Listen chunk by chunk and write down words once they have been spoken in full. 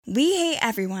We Hate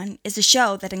Everyone is a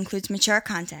show that includes mature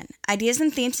content. Ideas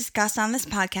and themes discussed on this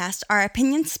podcast are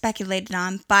opinions speculated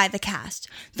on by the cast,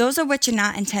 those of which are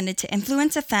not intended to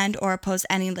influence, offend, or oppose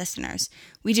any listeners.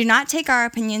 We do not take our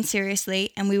opinions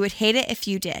seriously, and we would hate it if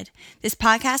you did. This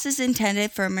podcast is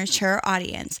intended for a mature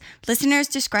audience. Listeners'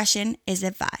 discretion is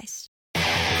advised.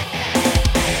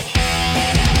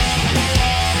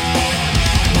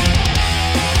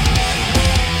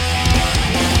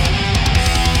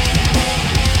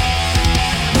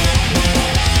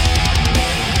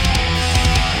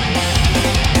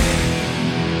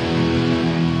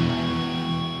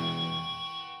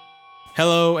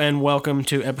 Hello and welcome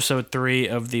to episode 3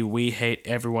 of the We Hate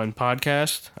Everyone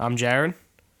podcast. I'm Jared.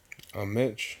 I'm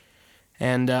Mitch.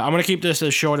 And I'm going to keep this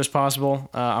as short as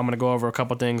possible. I'm going to go over a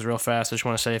couple things real fast. I just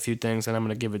want to say a few things, and I'm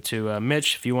going to give it to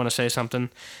Mitch if you want to say something,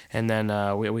 and then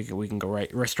we can go right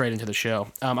straight into the show.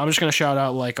 I'm just going to shout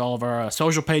out like all of our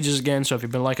social pages again, so if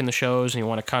you've been liking the shows and you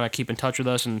want to kind of keep in touch with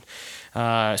us and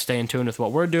stay in tune with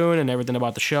what we're doing and everything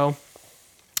about the show,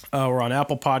 we're on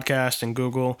Apple Podcasts and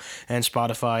Google and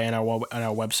Spotify and our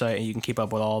website, and you can keep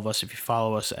up with all of us if you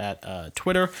follow us at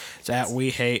Twitter. It's at We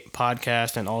Hate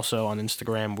Podcast, and also on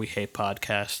Instagram, We Hate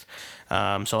Podcast.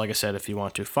 So like I said, if you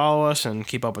want to follow us and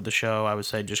keep up with the show, I would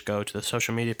say just go to the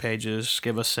social media pages,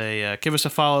 give us a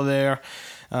follow there,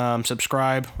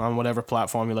 subscribe on whatever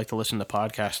platform you like to listen to the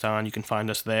podcast on. You can find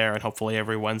us there, and hopefully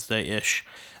every Wednesday-ish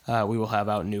we will have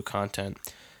out new content.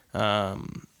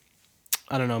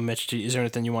 I don't know, Mitch, is there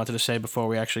anything you wanted to say before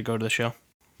we actually go to the show?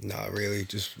 Not really.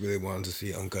 Just really wanted to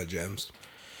see Uncut Gems.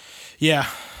 Yeah.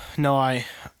 No, I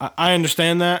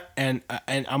understand that, and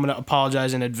I'm going to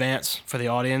apologize in advance for the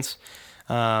audience.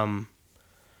 I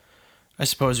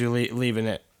suppose you're leaving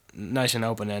it nice and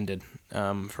open-ended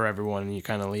for everyone, and you're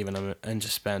kind of leaving them in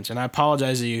suspense. And I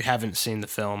apologize that you haven't seen the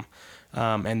film,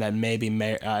 and that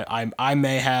I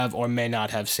may have or may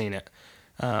not have seen it,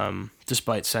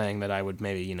 despite saying that I would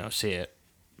maybe, see it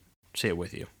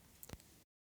with you.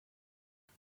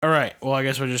 All right. Well, I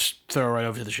guess we'll just throw it right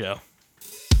over to the show.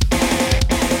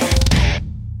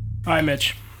 All right,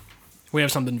 Mitch. We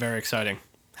have something very exciting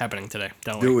happening today,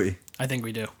 don't we? Do we? I think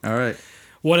we do. All right.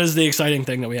 What is the exciting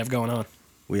thing that we have going on?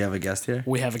 We have a guest here.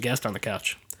 We have a guest on the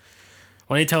couch.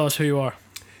 Why don't you tell us who you are?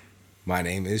 My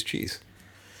name is Cheese.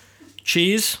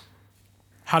 Cheese?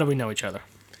 How do we know each other?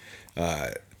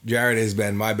 Jared has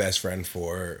been my best friend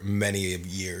for many a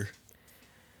year.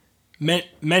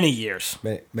 Many years.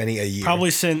 Many a year.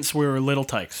 Probably since we were little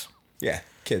tykes. Yeah,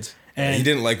 kids. And he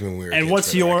didn't like me when we were kids.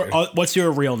 And what's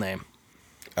your real name?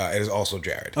 It is also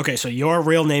Jared. Okay, so your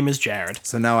real name is Jared.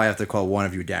 So now I have to call one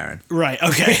of you Darren. Right,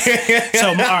 okay. So,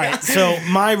 all right. So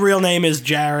my real name is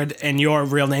Jared, and your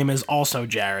real name is also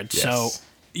Jared. Yes. So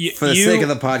For the sake of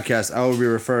the podcast, I will be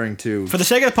referring to... For the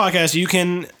sake of the podcast, you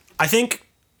can... I think...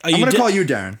 I'm going to call you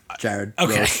Darren. Jared.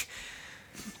 Okay. Rose.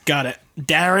 Got it.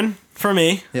 Darren for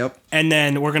me. Yep. And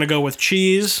then we're going to go with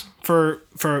Cheese for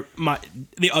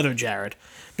the other Jared.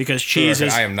 Because Cheese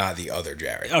is... I am not the other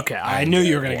Jared. Okay, I knew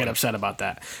you were going to get upset about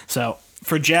that. So,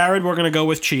 for Jared, we're going to go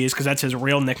with Cheese, because that's his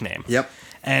real nickname. Yep.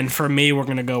 And for me, we're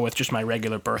going to go with just my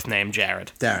regular birth name,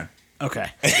 Jared. Darren. Okay.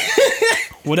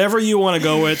 Whatever you want to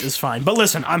go with is fine. But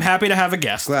listen, I'm happy to have a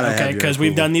guest. Glad I have your because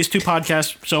we've approval. done these 2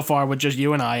 podcasts so far with just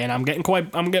you and I, and I'm getting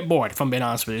bored, if I'm being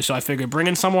honest with you. So I figured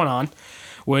bringing someone on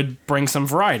would bring some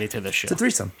variety to this show. It's a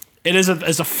threesome. It is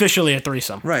it's officially a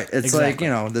threesome. Right. It's Exactly.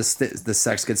 like, the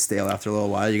sex gets stale after a little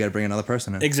while. You got to bring another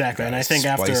person in. Exactly, and I think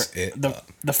after Spice it up.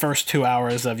 the first 2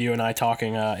 hours of you and I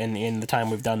talking in the time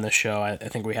we've done this show, I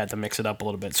think we had to mix it up a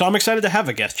little bit. So I'm excited to have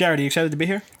a guest. Jared, are you excited to be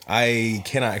here? I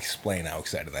cannot explain how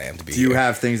excited I am to be Do here. you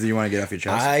have things that you want to get off your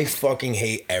chest? I fucking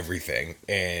hate everything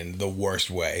in the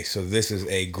worst way. So this is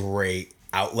a great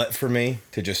outlet for me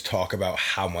to just talk about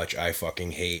how much I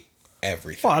fucking hate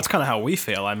everything. Well, that's kind of how we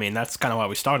feel. I mean, that's kind of why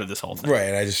we started this whole thing. Right,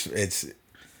 and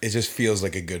it just feels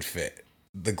like a good fit.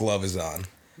 The glove is on,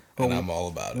 and I'm all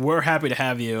about it. We're happy to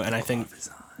have you, and I think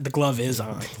the glove is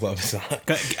on. Glove is on.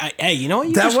 Hey, you know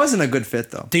what? That wasn't a good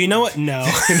fit, though. Do you know what? No.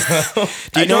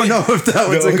 I don't know if that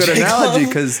was a good J. analogy, Glove?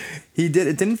 because it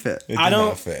didn't fit. It did I not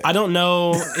don't. fit. I don't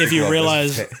know if you Glove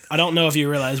realize. doesn't fit. I don't know if you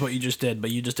realize what you just did,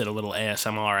 but you just did a little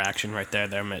ASMR action right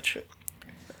there, Mitch.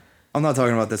 I'm not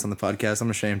talking about this on the podcast. I'm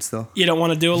ashamed still. You don't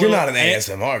want to do a You're little not an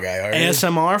ASMR guy, are you?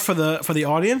 ASMR for the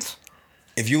audience?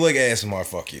 If you like ASMR,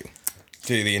 fuck you.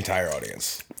 To the entire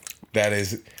audience. That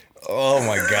is... Oh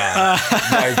my God.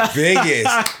 My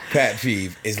biggest pet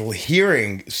peeve is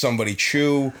hearing somebody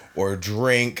chew or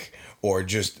drink or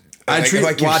just I treat if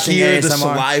I can watching hear the ASMR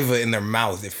saliva in their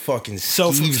mouth, it fucking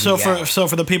So skeeves so me for out. so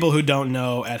for the people who don't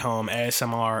know at home,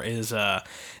 ASMR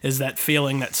is that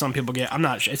feeling that some people get. I'm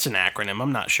not. It's an acronym.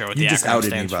 I'm not sure what You the just acronym outed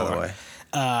me, stands by for. the way.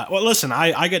 Well, listen,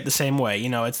 I get the same way. You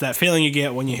know, it's that feeling you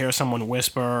get when you hear someone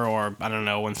whisper, or I don't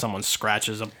know, when someone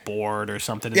scratches a board or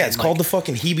something. Yeah, it's called the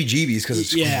fucking heebie-jeebies because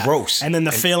it's gross. And then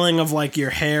the feeling of like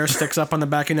your hair sticks up on the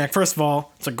back of your neck. First of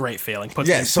all, it's a great feeling. Puts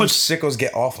some sickos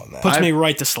get off on that. puts me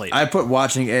right to sleep. I put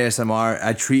watching ASMR.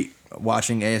 I treat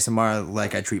watching ASMR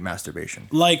like I treat masturbation.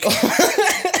 like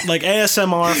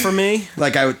ASMR for me.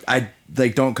 Like I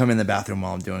like don't come in the bathroom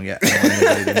while I'm doing it. I don't want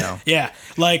anybody to know. Yeah,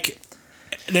 like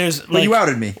there's But like you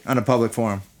outed me on a public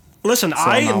forum. listen,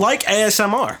 I no. like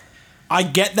ASMR. I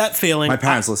get that feeling. My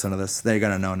parents listen to this. They're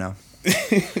gonna know now.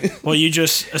 Well, you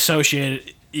just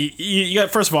associate it. You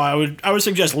got. First of all, I would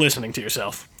suggest listening to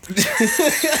yourself.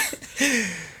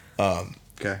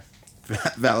 Okay,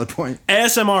 valid point.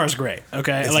 ASMR is great.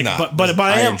 Okay, It's like not. but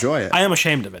I I enjoy it. I am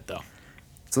ashamed of it though,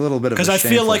 It's a little bit of because a I feel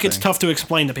shameful like it's thing. tough to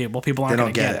explain to people. People aren't They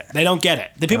going to don't get get it. They don't get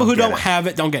it. The people who don't get don't it. have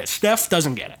it don't get it. Steph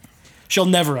doesn't get it. She'll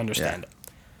never understand Yeah. it.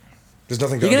 There's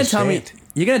nothing to You're gonna tell me. understand.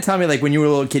 You're gonna tell me like when you were a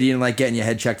little kid, you didn't like getting your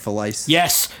head checked for lice.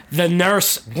 Yes, the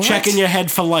nurse checking your head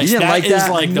for lice. You didn't like That is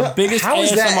that? like the No, biggest how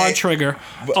is ASMR that- trigger.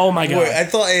 Oh my god! Wait, I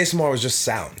thought ASMR was just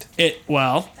sound.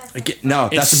 No,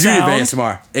 that's It's the beauty of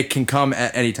sound. ASMR. It can come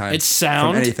at any time. It's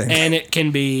sound, from anything. and it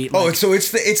can be. Oh, like, so it's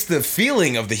the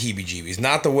feeling of the heebie-jeebies,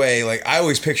 not the way. Like I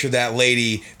always picture that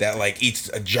lady that like eats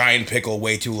a giant pickle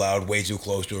way too loud, way too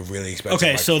close to a really expensive.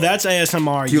 okay, so microphone. that's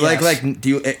ASMR. do you yes. like do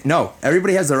you no?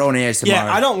 Everybody has their own ASMR.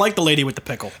 Yeah, I don't like the lady with the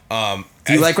pickle.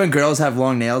 Do you like when girls have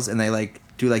long nails and they like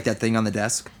do like that thing on the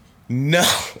desk? No,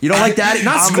 You don't like that?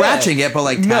 Not I'm- scratching it, but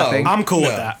like tapping. I'm cool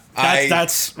with No. that. I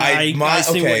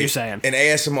see what you're saying. An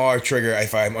ASMR trigger,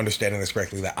 if I'm understanding this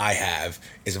correctly, that I have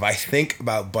is if I think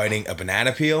about biting a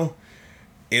banana peel,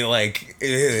 it like No,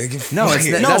 it's No,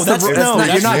 that's, that's- that's no, not.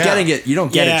 that's- You're not yeah. getting it. You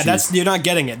don't get Yeah, it. that's Cheese. you're not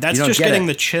getting it. That's You don't just get getting it.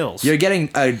 the chills. You're getting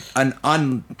a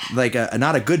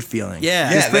not a good feeling. Yeah.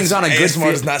 This brings on a good ASMR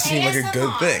feeling. does not seem like a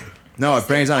good thing. No, it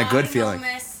brings on a good feeling.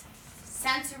 Autonomous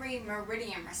sensory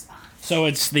meridian response. So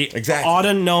it's the Exactly.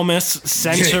 autonomous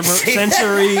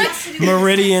sensory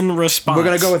meridian response. We're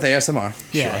gonna go with ASMR.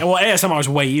 yeah. Well, ASMR is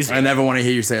way easier. I never want to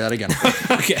hear you say that again.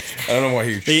 Okay. I don't know why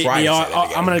you The, try the, to say that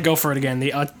again. I'm gonna go for it again.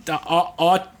 The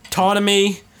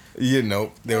autonomy You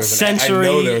know, there was sensory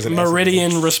I know there was an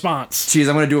meridian response. Cheese,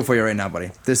 I'm gonna do it for you right now, buddy.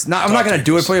 I'm not gonna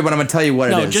do it for you, but I'm gonna tell you what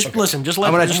No, it is. just listen. Just let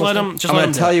I'm gonna just let him. Just I'm let gonna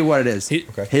him tell do it. you what it is. He-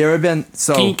 Okay. Have you ever been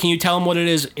so? Can you tell him what it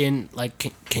is in like?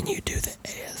 Can you do the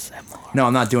ASMR? No,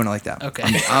 I'm not doing it like that. Okay.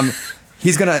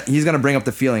 He's gonna bring up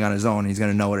the feeling on his own. He's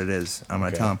gonna know what it is. I'm gonna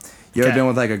Okay. tell him. You ever Okay. been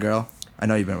with like a girl? I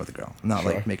know you've been with a girl. I'm not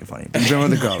like making funny. But you've been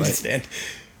with a girl, right? understand.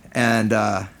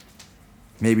 And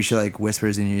maybe she like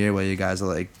whispers in your ear while you guys are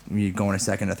like you going to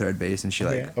second or third base, and she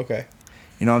like, Yeah, okay.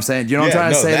 you know what I'm saying? Do you know what I'm Yeah,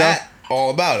 trying to no, say that, all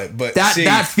about it. But though? see,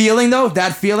 That feeling though,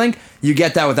 that feeling, you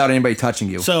get that without anybody touching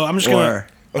you. So I'm just Or- gonna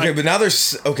okay, but now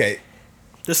there's okay.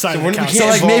 this side So of when the we couch. can't So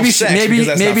like involve maybe sex maybe because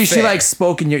that's not maybe she fair. like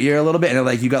spoke in your ear a little bit, and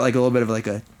like you got like a little bit of like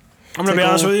a. I'm gonna be tickle.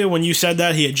 honest with you. When you said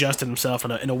that, he adjusted himself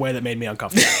in a way that made me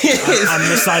uncomfortable on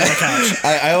this side of the couch.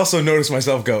 I also noticed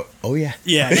myself go, oh yeah.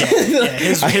 Yeah.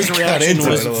 His got reaction into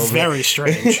was it a little bit. very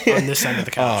strange on this side of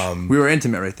the couch. We were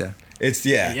intimate right there. It's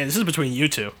yeah. Yeah, this is between you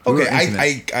two. Okay, were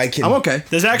intimate. I can. I'm okay.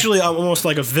 There's actually almost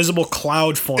like a visible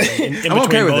cloud forming in I'm between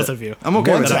okay with both it. of you. I'm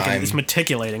okay One with that that. time- it's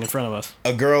meticulating in front of us.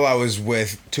 A girl I was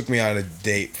with took me on a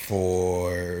date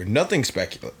for nothing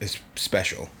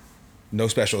special. No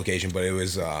special occasion, but it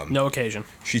was No occasion.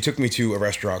 she took me to a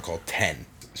restaurant called 10.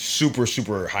 Super,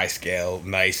 super high scale,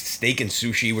 nice steak and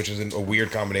sushi, which is a weird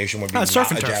combination when being it's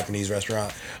surf not and a turf. Japanese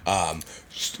restaurant.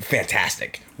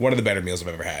 Fantastic. One of the better meals I've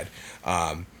ever had.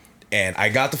 And I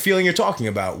got the feeling you're talking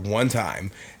about one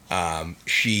time.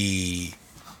 She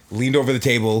leaned over the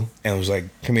table and was like,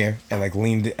 "Come here," and like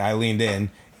I leaned in,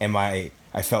 and I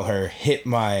felt her hit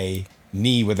my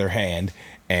knee with her hand,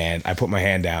 and I put my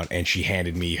hand down, and she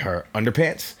handed me her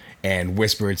underpants and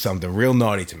whispered something real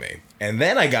naughty to me. And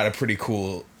then I got a pretty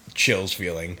cool chills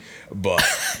feeling, but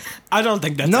I don't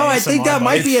think that's No, I think ASMR, that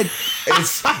might buddy. be a.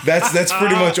 that's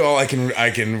pretty much all I can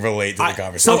relate to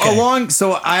the So conversation.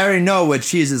 so I already know what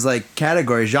Cheese's like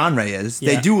category genre is.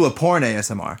 Yeah. They do a porn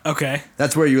ASMR. Okay.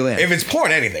 That's where you land. If it's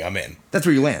porn, anything, I'm in. That's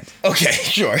where you land. Okay,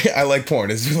 sure. I like porn.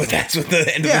 That's what the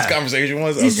end of Yeah. this conversation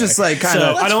was. He's Okay. just like kind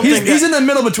So, of. I don't he's, think he's that- in the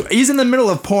middle between. He's in the middle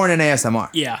of porn and ASMR.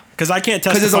 Yeah, because I can't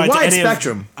testify Because there's a to wide any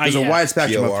spectrum. There's a wide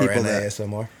spectrum of people PORN that.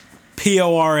 ASMR.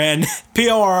 PORN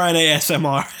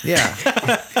ASMR. Yeah.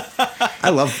 I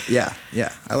love. Yeah.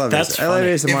 I love. That's I love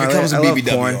funny. If ASMR. it comes I to love BBW,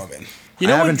 porn. I'm in. You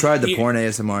know I haven't what- tried the you- porn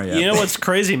ASMR yet. You know what's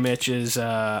crazy, Mitch, is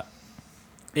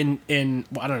in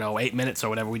I don't know 8 minutes or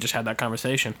whatever we just had that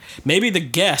conversation. Maybe the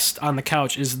guest on the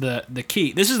couch is the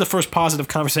key. This is the first positive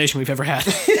conversation we've ever had.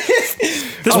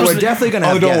 This Oh, was we're the- definitely gonna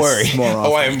have don't guests worry. more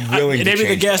often. Oh, I am willing to Maybe the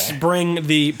change guests that. bring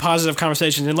the positive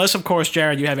conversations, unless of course,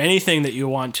 Jared, you have anything that you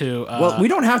want to. Well, we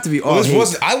don't have to be all. Well,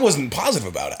 hate. I wasn't positive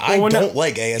about it. I we're don't not-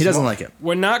 like ASMR. He doesn't like it.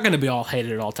 We're not going to be all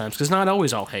hated at all times because not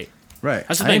always all hate. Right.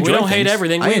 That's the I thing. We enjoy don't hate things.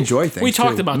 everything. I We- enjoy things. we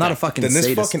talked too. about I'm not that. a fucking Then this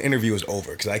sadist. fucking interview is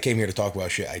over because I came here to talk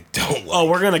about shit I don't like. Oh,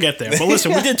 we're gonna get there. But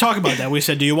listen, we did talk about that. We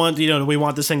said, do we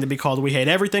want this thing to be called "We Hate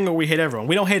Everything" or "We Hate Everyone"?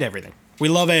 We don't hate everything. We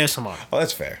love ASMR, Oh,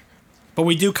 that's fair. but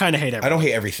we do kind of hate I everything. don't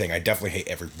hate everything. I definitely hate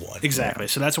everyone. Exactly.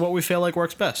 So that's what we feel like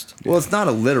works best. Well, it's not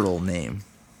a literal name.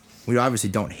 We obviously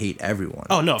don't hate everyone.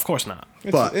 Oh no, of course not.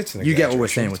 But an you get what we're exaggeration.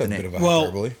 saying with It's the a name. bit of a Well-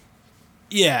 hyperbole.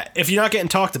 Yeah, if you're not getting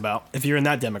talked about, if you're in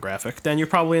that demographic, then you're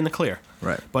probably in the clear.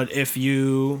 Right. But if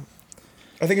you,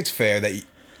 I think it's fair that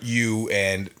you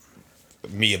and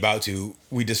me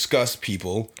we discuss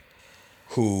people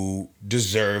who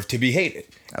deserve to be hated.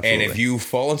 And if Absolutely. you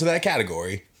fall into that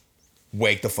category,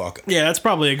 wake the fuck up. yeah, that's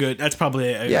probably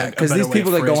a Yeah, because these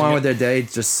people that go on with their day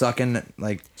just sucking a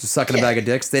bag of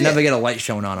dicks, they never get a light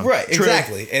shown on them. Right, True.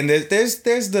 exactly. And there's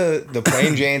the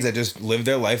plain Janes that just live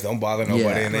their life, don't bother nobody,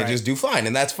 Yeah, and they right. just do fine,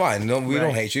 and that's fine. No, we don't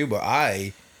Right. hate you, but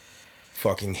I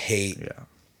fucking hate Yeah.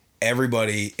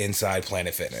 everybody inside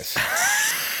Planet Fitness.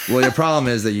 Well, your problem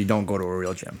is that you don't go to a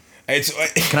real gym. It's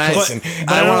Can I? listen.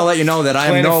 I want to let you know that I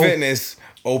am Planet no. Fitness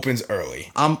opens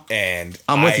early. I'm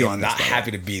with you on this, Not by the way.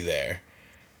 happy to be there.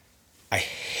 I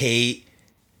hate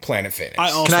Planet Fitness.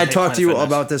 I also Can I hate talk to you Planet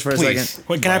Fitness. about this for a Please. second?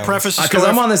 Wait, can I preface this Because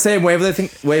story? I'm on the same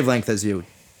wavelength as you,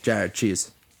 Jared.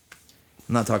 Cheese.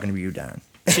 I'm not talking to you, Darren.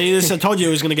 See, this I told you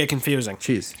it was going to get confusing.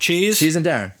 Cheese. Cheese. Cheese and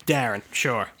Darren. Darren.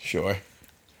 Sure. Sure.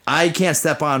 I can't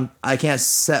set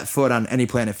foot on any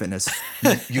Planet Fitness.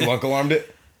 You lunk alarmed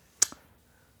it?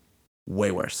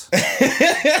 Way worse.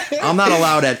 I'm not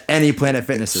allowed at any Planet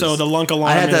Fitnesses. So the lunk alarm.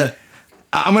 I had to.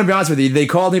 I'm gonna be honest with you. They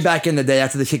called me back in the day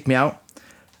after they kicked me out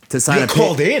to sign You a got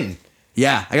called in.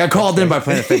 Yeah, I got called in by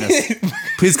Planet Fitness.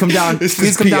 Please come down. This Please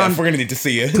is come PF. down. We're gonna need to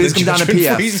see you. Please come down to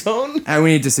PF. Free zone. And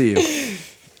we need to see you.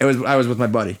 I was with my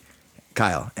buddy,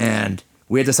 Kyle, and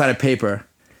we had to sign a paper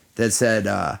that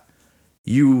said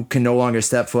you can no longer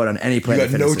step foot on any You Planet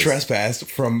got no Fitnesses. trespass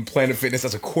from Planet Fitness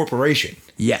as a corporation.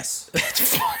 Yes.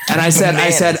 And I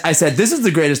said, this is the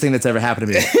greatest thing that's ever happened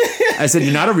to me. I said,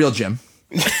 you're not a real gym.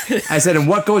 I said, and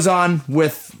what goes on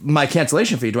with my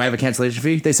cancellation fee? Do I have a cancellation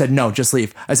fee? They said, no, just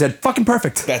leave. I said, fucking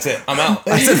perfect. That's it. I'm out.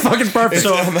 I said, fucking perfect.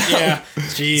 So yeah.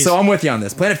 Jeez. So I'm with you on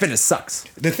this. Planet Fitness sucks.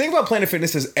 The thing about Planet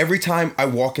Fitness is every time I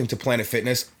walk into Planet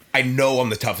Fitness, I know I'm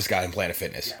the toughest guy in Planet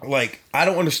Fitness. Like, I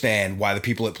don't understand why the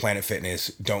people at Planet Fitness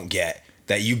don't get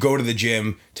that you go to the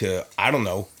gym to, I don't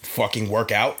know, fucking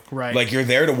work out. Right. Like, you're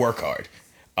there to work hard.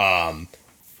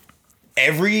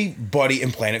 Everybody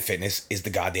in Planet Fitness is the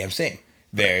goddamn same.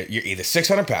 You're either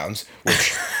 600 pounds,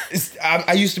 which is,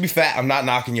 I used to be fat. I'm not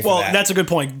knocking you for well, that. that's a good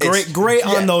point. It's- Great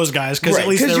yeah. on those guys because Right, at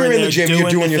least they're you're in the there gym, you're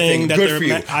doing the your thing. that Good they're for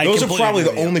you. I Those are completely probably agree the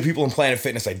with you. only people in Planet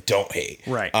Fitness I don't hate.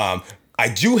 Right. I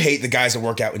do hate the guys that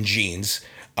work out in jeans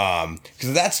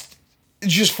because that's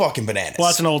just fucking bananas. Well,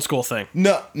 that's an old school thing.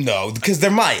 No, because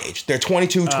they're my age. They're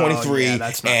 22, 23, yeah,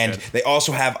 that's not and good. they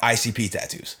also have ICP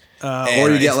tattoos. Or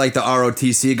you get like the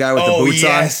ROTC guy with the boots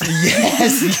yes,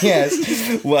 on.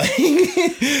 yes. Like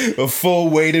a full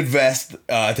weighted vest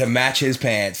to match his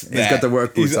pants. He's got the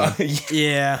work boots on.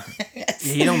 Yeah.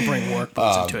 You don't bring work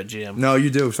boots into a gym. No,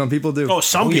 you do. Some people do. Oh,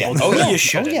 some people do. You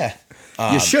should. Oh,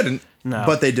 yeah. you shouldn't, no.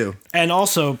 but they do. And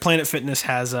also, Planet Fitness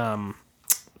has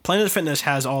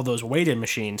all those weighted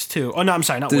machines too. Oh no, I'm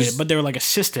sorry, not weighted, but they're like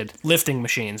assisted lifting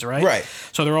machines, right? Right.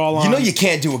 So they're all on. You know you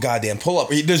can't do a goddamn pull up.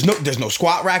 There's no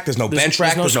squat rack. There's no bench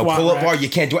rack. there's There's no no squat pull up rack. bar. You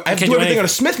can't do it. I have to can't do do everything on a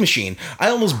anything. Smith machine. I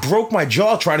almost broke my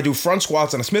jaw trying to do front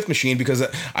squats on a Smith machine because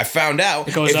I found out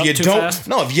It goes if up you too don't fast?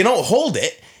 if you don't hold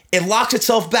it. It locks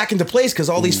itself back into place because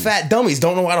all these fat dummies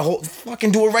don't know how to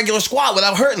fucking do a regular squat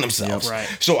without hurting themselves. Yep.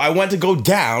 Right. So I went to go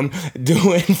down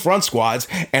doing front squats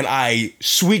and I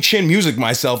sweet chin music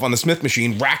myself on the Smith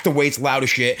machine, racked the weights loud as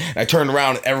shit. And I turned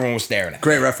around and everyone was staring at me.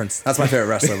 Great reference. That's my favorite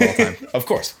wrestler of all time. Of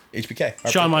course,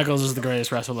 HBK. Shawn Michaels is the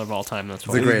greatest wrestler of all time. That's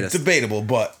why. The greatest. Debatable,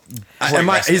 but great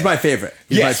He's my wrestler. favorite.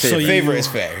 He's my Yes, so favorite. favorite is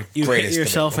fair. You Greatest hit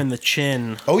yourself debatable. in the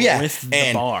chin. Oh yeah, with the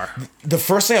and bar. the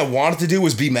first thing I wanted to do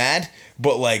was be mad,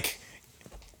 but like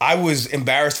I was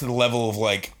embarrassed to the level of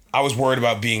like I was worried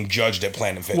about being judged at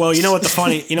Planet Fitness. Well, you know what the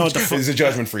It's a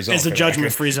judgment-free zone. It's a for the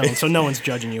judgment-free record. zone, so no one's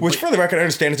judging you. Which, But for the record, I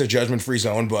understand it's a judgment-free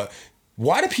zone, but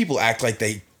why do people act like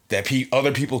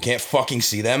other people can't fucking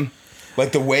see them?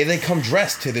 Like the way they come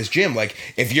dressed to this gym. Like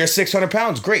if you're 600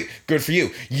 pounds, great, good for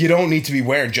you. You don't need to be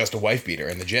wearing just a wife beater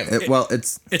in the gym.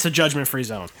 It's a judgment-free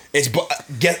zone.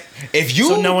 If you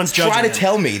So no one's try judging to them.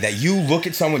 tell me that you look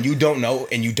at someone you don't know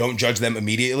and you don't judge them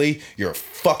immediately, you're a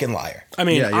fucking liar. I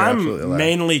mean, Yeah, you're absolutely I'm right.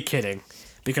 mainly kidding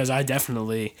because I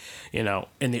definitely,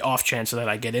 in the off chance that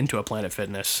I get into a Planet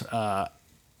Fitness,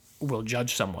 will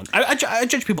judge someone. I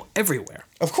judge people everywhere.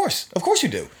 Of course you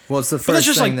do. Well, it's the first But that's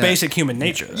just thing like that, basic human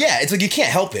nature. Yeah, it's like you can't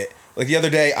help it. Like the other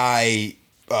day, I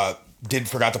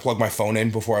forgot to plug my phone in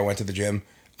before I went to the gym.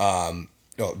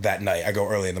 That night, I go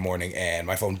early in the morning, and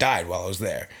my phone died while I was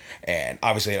there. And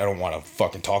obviously, I don't want to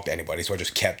fucking talk to anybody, so I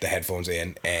just kept the headphones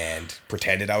in and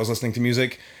pretended I was listening to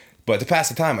music. But to pass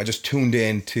the time, I just tuned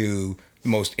in to the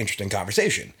most interesting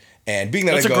conversation. And being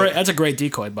that That's a great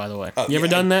decoy, by the way. You ever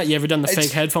yeah, done that? You ever done the it's-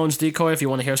 fake headphones decoy if you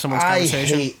want to hear someone's I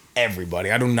conversation? hate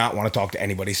everybody. I do not want to talk to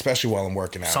anybody, especially while I'm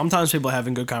working out. Sometimes people are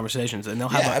having good conversations, and they'll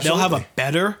have Yeah, they'll have a absolutely.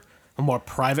 better, a more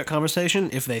private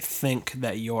conversation if they think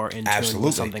that you're in tune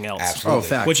with something else. Absolutely. Oh,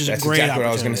 fact. Which is That's a great exactly what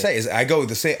I was going to opportunity. say. Is I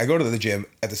go to the gym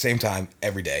at the same time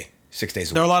every day, 6 days a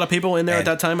week. There are a lot of people in there at And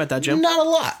that time at that gym. Not a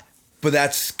lot, but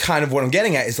that's kind of what I'm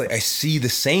getting at. Is like I see the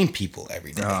same people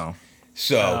every day. Oh.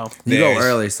 So Oh. You go there's-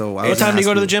 early, so I What was time gonna do you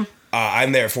go ask to the gym?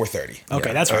 I'm there at 4:30.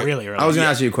 Okay, that's really early. I was going to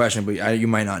ask you a question, but you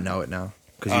might not know it now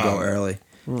because you go early.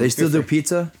 They still do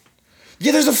pizza?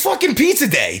 Yeah, there's a fucking pizza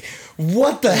day.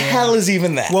 What the hell is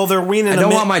even that? Well, they're weaning. I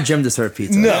don't want my gym to serve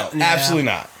pizza. no, absolutely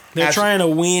not. They're trying to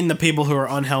wean the people who are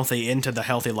unhealthy into the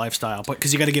healthy lifestyle, but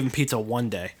because you got to give them pizza one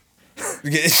day.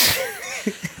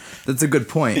 That's a good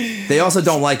point. They also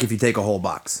don't like if you take a whole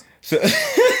box.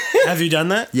 Have you done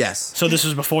that? Yes. So this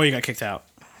was before you got kicked out.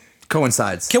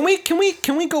 Coincides. Can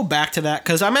we go back to that?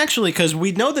 Because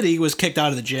we know that he was kicked out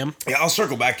of the gym. Yeah, I'll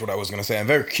circle back to what I was going to say. I'm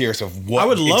very curious of what I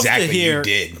would love exactly to hear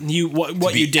you did.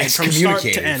 what be you did from start to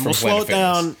excommunicated end. from We'll slow it Planet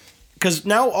Fitness. down because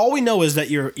now all we know is that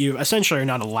you essentially are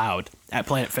not allowed at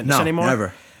Planet Fitness No, anymore.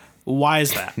 never. Why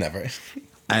is that? Never.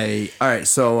 All right,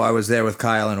 so I was there with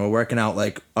Kyle and we're working out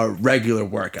like a regular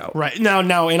workout. Right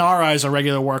now, in our eyes, a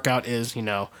regular workout is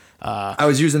I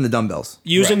was using the dumbbells.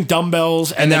 using Right.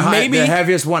 dumbbells and And then maybe the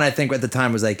heaviest one I think at the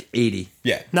time was like 80.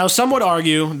 Yeah. Now, some would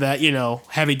argue that,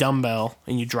 heavy dumbbell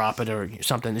and you drop it or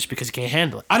something just because you can't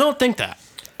handle it. I don't think that.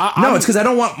 No, it's because I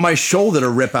don't want my shoulder to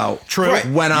rip out. True. Right.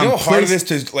 When you I'm know how hard it placed-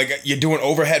 is to, like, you're doing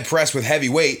overhead press with heavy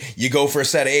weight. You go for a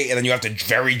set of 8, and then you have to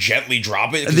very gently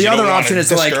drop it. 'cause The you other don't wanna option is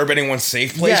to, like- disturb anyone's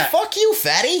safe place. Yeah. Fuck you,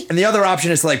 fatty. And the other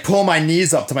option is to like pull my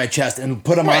knees up to my chest and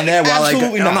put them Right. on there while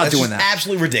Absolutely I'm not That's doing just that.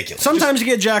 Absolutely ridiculous. Sometimes you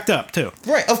get jacked up too.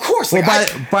 Right. Of course. Well,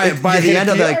 Like, by you the hit end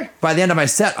a of PR? by the end of my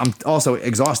set, I'm also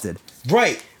exhausted.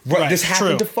 Right. Right, This happened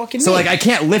true. to fucking So me. like I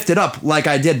can't lift it up like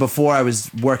I did before I was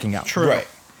working out. True. Right.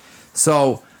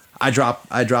 So I dropped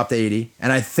the 80,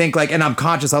 and I think and I'm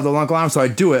conscious of the lunk alarm, so I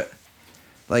do it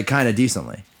like kind of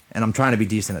decently, and I'm trying to be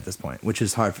decent at this point, which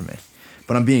is hard for me,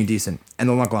 but I'm being decent, and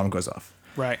the lunk alarm goes off,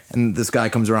 Right. and this guy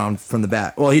comes around from the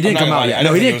back. Well, he didn't I'm come not out lying. yet. I No,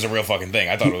 didn't he think it didn't. was a real fucking thing.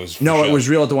 I thought it was. for No, it show. was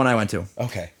real at the one I went to,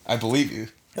 Okay, I believe you.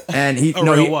 and he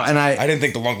real he, what? and I I didn't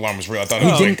think the lunk alarm was real. I thought He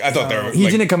it was didn't- like, I thought they were. he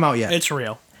like, didn't come out yet. It's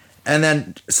real. And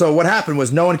then, so what happened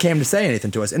was no one came to say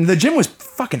anything to us, and the gym was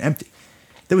fucking empty.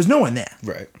 There was no one there.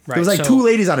 Right. There was like so- two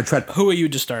ladies on a treadmill. Who are you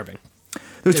disturbing?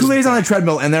 There was two ladies on a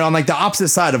treadmill, and they're on like the opposite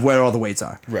side of where all the weights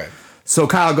are. Right. So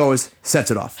Kyle goes,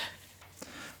 sets it off.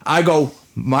 I go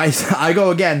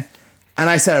again, and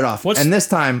I set it off. What's- And this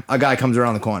time, a guy comes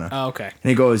around the corner, Oh, okay. and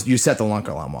he goes, "You set the lunk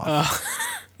alarm off."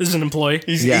 This is an employee.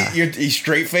 Yeah. He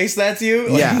straight faced that to you.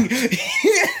 Like, Yeah.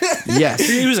 Yes,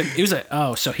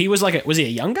 So he was was he a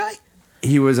young guy?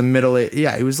 he was a middle-aged.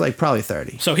 Yeah, he was like probably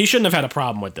 30. So he shouldn't have had a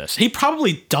problem with this. He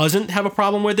probably doesn't have a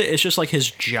problem with it. It's just like his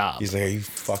job. He's like, are you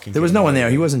fucking? There was kidding no one me? there.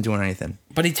 He wasn't doing anything.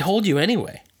 But he told you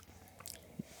anyway.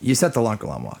 You set the lunk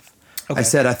alarm off. Okay. I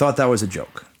said, I thought that was a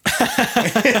joke.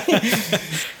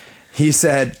 He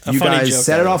said, you funny guys joke,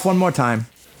 set it that off one more time.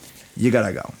 You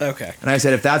gotta go. Okay. And I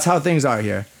said, if that's how things are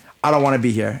here, I don't want to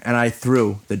be here. And I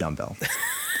threw the dumbbell.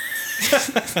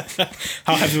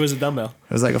 How heavy was the dumbbell?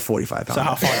 It was like a 45 pound. So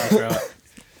how far did you throw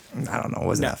it? I don't know. It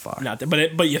wasn't that far. Not that,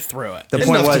 but you threw it. The It's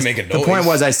point enough to was make a the point noise.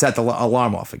 was I set the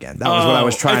alarm off again. That was what I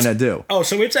was trying to do. Oh,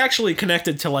 so it's actually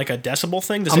connected to like a decibel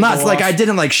thing? Does I'm it not go like off? I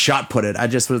didn't like shot put it. I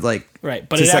just was like Right,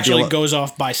 but to it set the actually alar- goes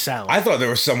off by sound. I thought there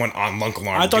was someone on lunk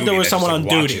alarm. I thought there duty was that just, someone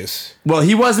like, on duty. watches. Well,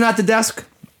 he wasn't at the desk,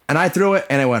 and I threw it,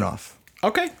 and it went off.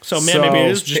 Okay, so So- maybe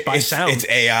it is just by It's, sound. it's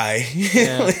AI.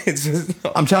 Yeah. It's just-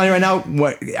 I'm telling you right now.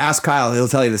 Ask Kyle. He'll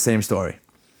tell you the same story.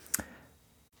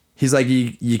 He's like,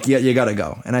 you gotta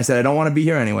go, and I said, I don't want to be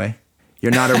here anyway.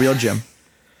 You're not a real gym.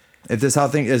 If this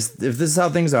is how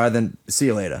things are, then see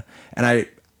you later. And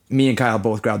me and Kyle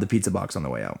both grabbed the pizza box on the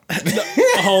way out.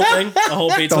 The whole thing, the whole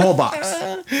pizza. The whole box.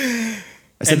 I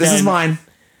said, And "This is then- mine.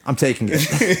 I'm taking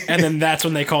it." And then that's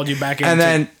when they called you back in. And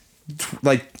then,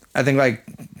 I think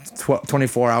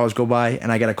 24 hours go by,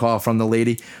 and I get a call from the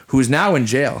lady who's now in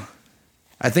jail.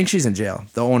 I think she's in jail.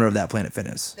 The owner of that Planet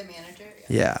Fitness. The manager?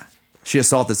 Yeah. She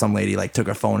assaulted some lady, like took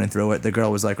her phone and threw it. The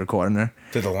girl was like recording her.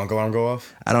 Did the lunk alarm go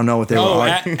off? I don't know what they were.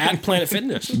 at Planet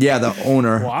Fitness. Yeah, the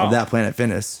owner Wow. of that Planet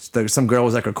Fitness. Some girl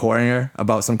was like recording her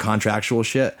about some contractual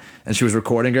shit, and she was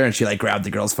recording her, and she like grabbed the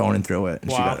girl's phone and threw it.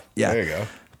 And she Wow. got it. Yeah. There you go.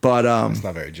 But It's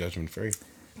not very judgment free.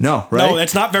 no, right? No,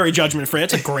 that's not very judgment free.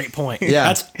 That's a great point. Yeah.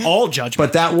 That's all judgment.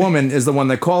 But that woman is the one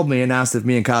that called me and asked if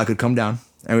me and Kyle could come down.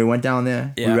 And we went down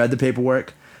there. Yeah. We read the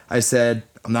paperwork. I said,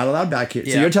 I'm not allowed back here.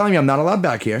 So Yeah. you're telling me I'm not allowed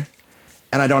back here,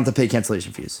 and I don't have to pay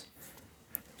cancellation fees.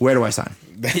 Where do I sign?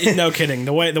 No kidding.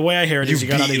 The way I hear it is You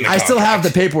you got out of beat your the I still have the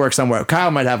contract. paperwork somewhere. Kyle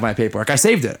might have my paperwork. I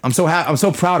saved it. I'm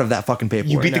so proud of that fucking You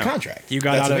paperwork. beat the No. contract. You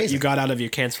got That's out of amazing. you got out of your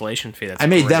cancellation fee. That's I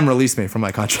made great. them release me from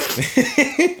my contract.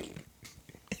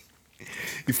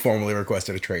 You formally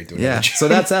requested a trade to Yeah. another So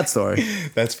that's that story.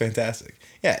 That's fantastic.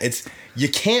 Yeah, you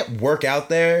can't work out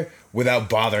there without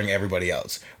bothering everybody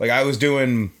else. Like I was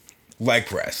doing leg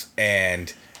press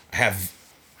and have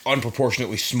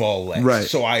unproportionately small legs, Right.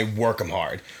 so I work them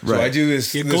hard. So Right. I do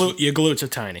this. Your, your glutes are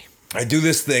tiny. I do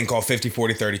this thing called 50,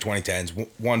 40, 30, 20, 10s.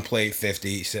 One plate,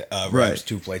 50 reps, Right.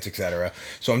 2 plates, etc.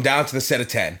 So I'm down to the set of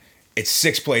 10. It's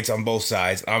 6 plates on both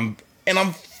sides. I'm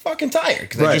fucking tired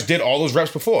because I Right. just did all those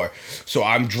reps before. So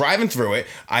I'm driving through it.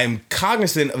 I'm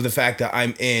cognizant of the fact that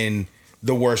I'm in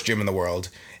the worst gym in the world,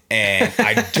 and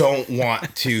I don't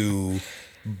want to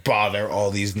bother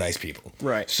all these nice people.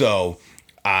 Right. So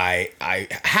I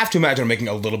have to imagine I'm making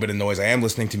a little bit of noise. I am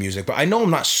listening to music, but I know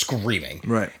I'm not screaming.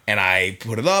 Right. And I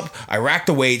put it up. I rack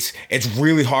the weights. It's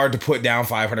really hard to put down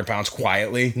 500 pounds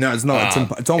quietly. No, it's not.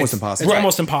 It's almost impossible. It's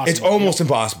almost impossible. It's almost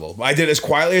impossible. I did as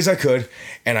quietly as I could,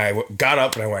 and I got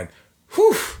up and I went,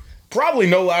 whew, probably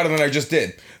no louder than I just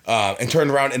did, and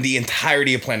turned around, and the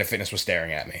entirety of Planet Fitness was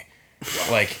staring at me.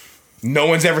 Like, no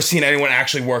one's ever seen anyone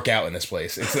actually work out in this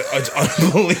place. It's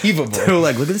unbelievable. They were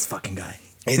like, look at this fucking guy.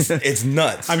 It's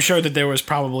nuts. I'm sure that there was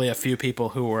probably a few people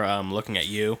who were looking at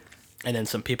you, and then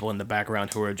some people in the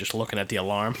background who were just looking at the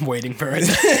alarm, waiting for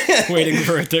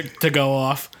it, to go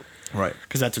off. Right.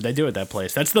 Because that's what they do at that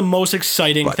place. That's the most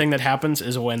exciting thing that happens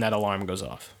is when that alarm goes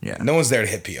off. Yeah. No one's there to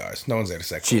hit PRs. No one's there to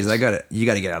set Jeez, goals. you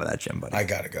got to get out of that gym, buddy. I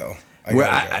gotta go.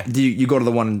 Do you go to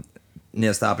the one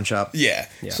near Stop and Shop? Yeah.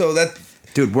 So that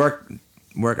Dude,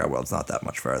 Workout World's not that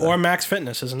much further. Or Max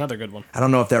Fitness is another good one. I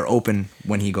don't know if they're open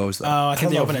when he goes though. Oh, I think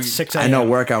don't they know open if at you- 6 I a.m. know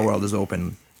Workout World is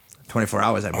open 24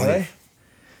 hours, I believe. are they?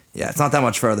 Yeah, it's not that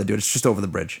much further, dude. It's just over the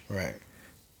bridge. Right.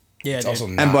 Yeah, It's dude. also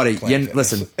not buddy, Planet you-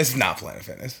 Fitness. listen. It's not Planet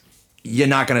Fitness. You're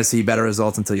not going to see better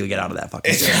results until you get out of that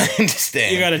fucking gym. I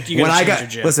understand. you gotta When I change your got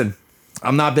gym. listen,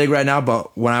 I'm not big right now,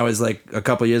 but when I was like a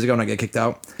couple years ago and I got kicked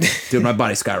out, dude, my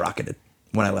body skyrocketed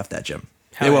when I left that gym.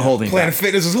 They Hell were yeah. holding me Planet back.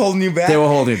 Fitness was holding you back. They were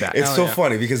holding me back. It's Hell so yeah.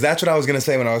 funny because that's what I was gonna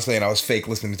say when I was saying I was fake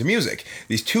listening to music.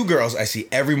 These 2 girls I see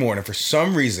every morning for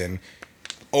some reason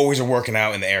always are working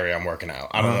out in the area I'm working out.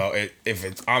 I don't know if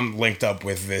it's I'm linked up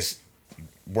with this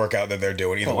workout that they're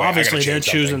doing. Either Well, way, obviously I gotta they're change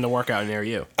choosing something. to work out near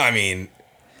you. I mean,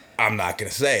 I'm not gonna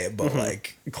say it, but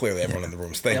like clearly everyone in the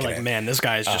room's They're thinking like, it. man, this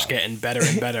guy is just getting better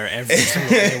and better every single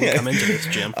day we come into this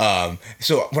gym.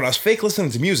 So when I was fake listening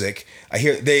to music, I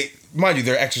hear mind you,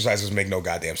 their exercises make no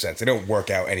goddamn sense. They don't work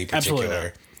out any Absolutely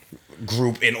particular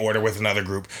group in order with another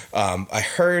group. I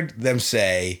heard them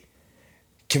say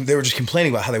they were just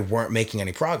complaining about how they weren't making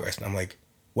any progress, and I'm like,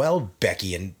 well,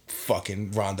 Becky and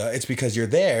fucking Rhonda, it's because you're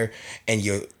there and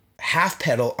you half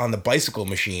pedal on the bicycle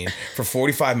machine for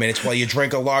 45 minutes while you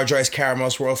drink a large ice caramel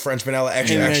swirl French vanilla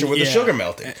extra And then, extra with the yeah. sugar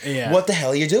melted. Yeah. What the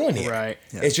hell are you doing here? Right.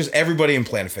 It's just everybody in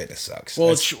Planet Fitness sucks. Well,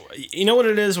 That's- you know what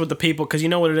it is with the people, because you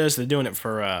know what it is. They're doing it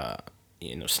for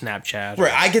Snapchat. or-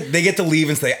 right, they get to leave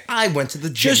and say, I went to the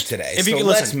gym Just- today. if So you-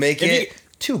 let's listen, make if it you-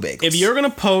 2 bagels. If you're gonna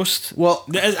post, Well-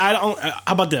 I don't. How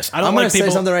about this? I don't I'm like going to people.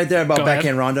 say something right there about Go Becky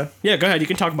ahead. and Rhonda. Yeah, go ahead. You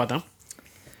can talk about them.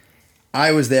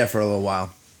 I was there for a little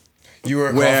while. You were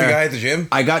a Where- coffee guy at the gym?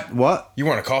 I got what? You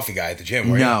weren't a coffee guy at the gym,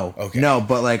 were you? No. Okay. No,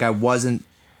 but like I wasn't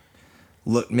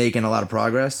making a lot of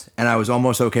progress, and I was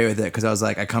almost okay with it because I was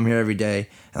like, I come here every day,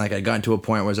 and like I got to a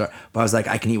point where but I was like,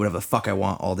 I can eat whatever the fuck I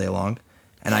want all day long,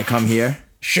 and I come here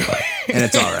Sure. and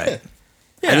it's all right.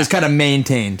 Yeah. I just kind of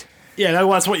maintained. Yeah,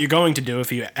 that's what you're going to do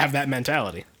if you have that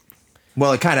mentality.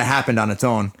 Well, it kind of happened on its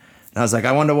own, and I was like,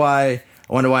 I wonder why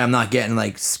I'm not getting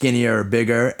like skinnier or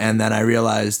bigger, and then I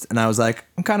realized, and I was like,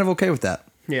 I'm kind of okay with that.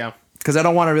 Yeah. because I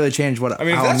don't want to really change what. I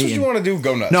mean, if how that's I'm what eating. you want to do,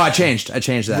 go nuts. No, I changed that.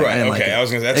 Right. I didn't like Okay. it. I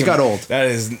was gonna. Say, it got old. That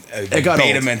is a got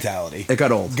beta old. mentality. It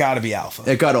got old. Got to be alpha.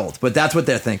 It got old, but that's what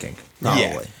they're thinking. Probably.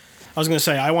 Yeah. I was gonna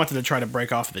say I wanted to try to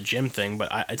break off the gym thing, but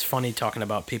it's funny talking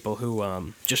about people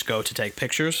who just go to take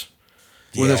pictures.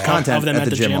 Well, there's Yeah. content Of them at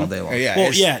the gym all day long. Yeah. Well,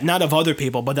 it's- yeah, not of other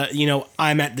people, but that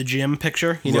I'm at the gym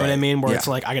picture. You know what I Right. mean? Where Yeah. it's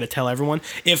like I got to tell everyone.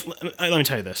 If let me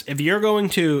tell you this: if you're going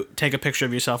to take a picture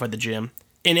of yourself at the gym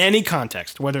in any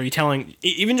context, whether you're telling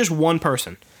even just one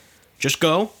person, just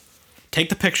go, take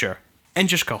the picture, and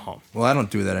just go home. Well, I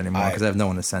don't do that anymore because I have no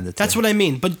one to send it to. That's what I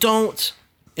mean. But don't.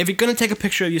 If you're gonna take a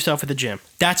picture of yourself at the gym,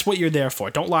 that's what you're there for.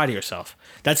 Don't lie to yourself.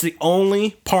 That's the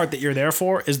only part that you're there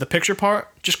for is the picture part.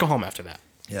 Just go home after that.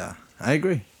 Yeah, I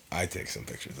agree. I take some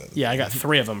pictures of it. Yeah, I got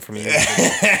 3 of them from you.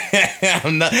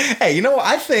 I'm not. Hey, you know what?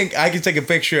 I think I can take a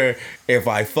picture if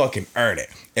I fucking earn it.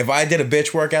 If I did a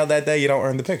bitch workout that day, you don't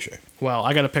earn the picture. Well,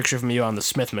 I got a picture from you on the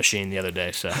Smith machine the other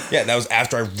day, so Yeah, that was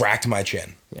after I racked my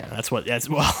chin. yeah, that's well.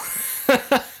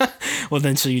 Well,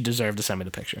 then so you deserve to send me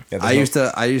the picture. Yeah, I used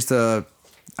to,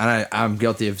 and I'm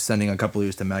guilty of sending a couple of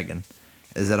these to Megan,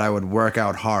 is that I would work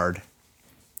out hard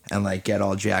and like get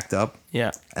all jacked up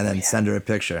Yeah. and then send her a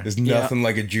picture There's nothing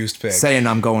like a juiced pic. saying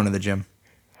I'm going to the gym.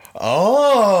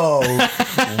 Oh,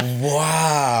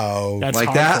 wow! That's Like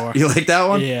hardcore. that? You like that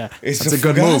one? Yeah. It's That's a a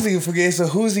good fugazi, move. It's a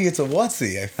whoozy. It's a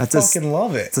whatsy. I That's a- fucking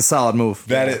love it. It's a solid move.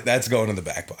 That's going in the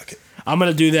back pocket. I'm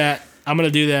gonna do that. I'm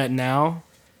gonna do that now.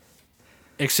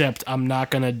 Except I'm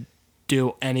not gonna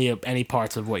do any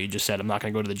parts of what you just said. I'm not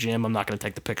gonna go to the gym. I'm not gonna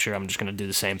take the picture. I'm just gonna do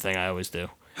the same thing I always do,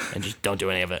 and just don't do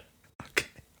any of it. Okay.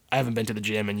 I haven't been to the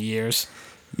gym in years.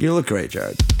 You look great,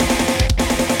 Jared.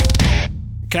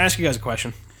 Can I ask you guys a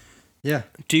question? Yeah.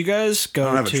 Do you guys go I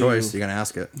don't have to? a choice. You're gonna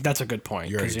ask it. That's a good point.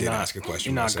 You already 'cause you're did not, ask a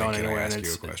question. You're not so going can I anywhere. ask and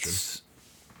you a it's- question?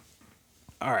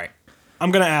 all right.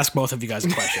 I'm gonna ask both of you guys a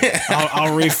question.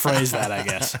 I'll rephrase that, I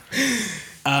guess.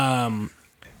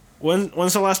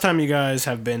 When's the last time you guys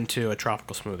have been to a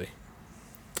tropical smoothie?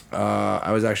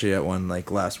 I was actually at one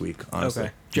like last week, honestly.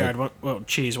 Okay, Jared.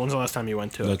 Cheese. When's the last time you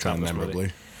went to a tropical smoothie?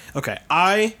 memorably. Okay,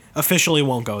 I officially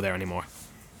won't go there anymore.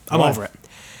 I'm Why? over it.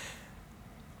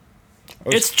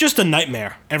 It's just a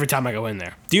nightmare every time I go in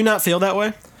there. Do you not feel that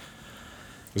way?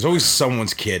 There's always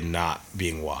someone's kid not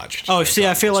being watched. Oh, see,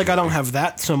 I feel like I don't have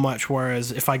that so much.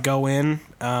 Whereas if I go in,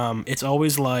 it's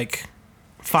always like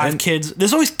 5 kids.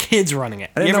 There's always kids running it.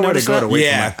 I You didn't ever know where to notice go that? to wait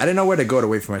Yeah. for my. I didn't know where to go to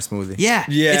wait for my smoothie. Yeah,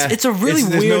 Yeah, It's a really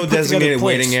there's weird no put together designated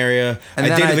place. waiting area. And I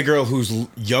then dated I- the girl whose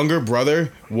younger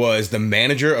brother was the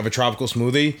manager of a tropical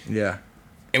smoothie, Yeah.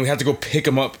 and we had to go pick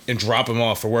him up and drop him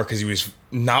off for work because he was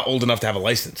not old enough to have a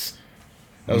license.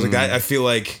 I was like, I feel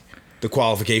like the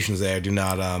qualifications there do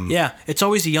not. Yeah, it's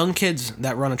always young kids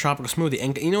that run a tropical smoothie.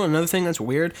 And you know another thing that's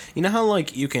weird? You know how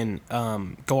like you can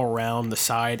go around the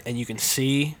side and you can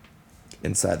see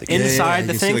Inside the inside you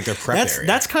the can see, thing? like, their prep area.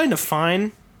 That's kind of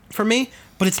fine for me,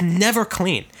 but it's never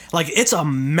clean. Like it's a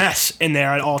mess in there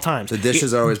at all times. The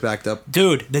dishes are always backed up.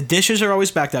 Dude, the dishes are always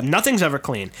backed up. Nothing's ever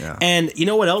clean. Yeah. And you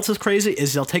know what else is crazy?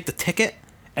 Is they'll take the ticket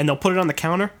and they'll put it on the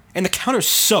counter, and the counter's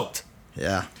soaked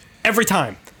Yeah. every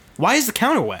time. Why is the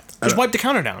counter wet? Just wipe the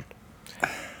counter down.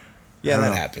 yeah, I that don't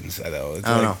know. happens. I know. It's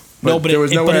I don't like- know. No, but there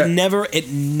was nowhere. it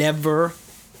never,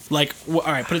 like, all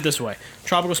right, put it this way.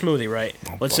 Tropical smoothie, right?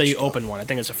 Let's say you open one. I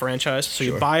think it's a franchise. So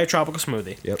you Sure. buy a tropical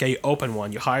smoothie. Yep. Okay, you open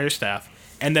one, you hire staff,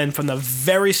 and then from the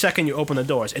very second you open the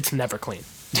doors, it's never clean.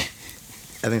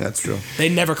 I think that's true. They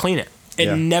never clean it. It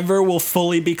Yeah. never will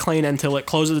fully be clean until it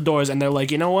closes the doors, and they're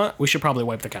like, you know what? We should probably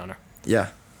wipe the counter. Yeah.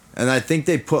 And I think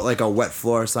they put like a wet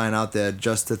floor sign out there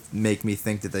just to make me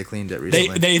think that they cleaned it They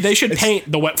recently. they should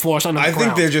paint the wet floors on the I ground.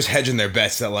 think they're just hedging their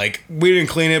bets that like we didn't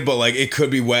clean it, but like it could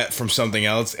be wet from something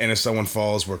else, and if someone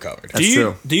falls, we're covered. That's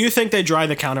true. Do you think they dry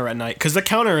the counter at night? Because the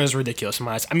counter is ridiculous in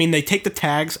my eyes. I mean, they take the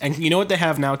tags, and you know what they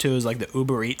have now too is like the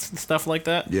Uber Eats and stuff like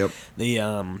that. Yep. The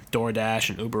DoorDash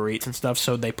and Uber Eats and stuff.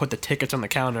 So they put the tickets on the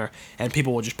counter, and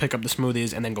people will just pick up the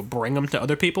smoothies and then go bring them to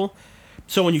other people.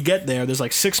 So when you get there, there's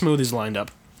like 6 smoothies lined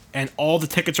up, and all the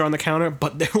tickets are on the counter,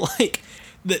 but they're like,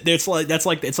 it's like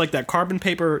that carbon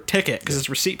paper ticket because it's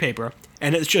receipt paper,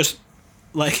 and it's just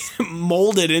like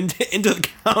molded into the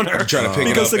counter I'm trying to pick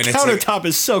it because up, the and it's countertop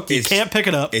is soaked. You it's- can't pick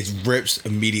it up. It rips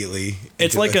immediately.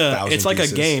 It's into like a 1,000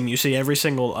 pieces. game. You see every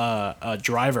single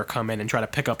driver come in and try to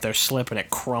pick up their slip, and it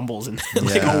crumbles and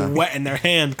they Yeah. go wet in their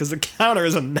hand because the counter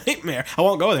is a nightmare. I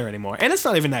won't go there anymore, and it's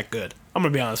not even that good. I'm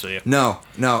gonna be honest with you. No.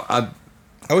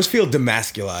 I always feel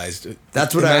demasculized.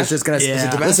 That's what I was just gonna say.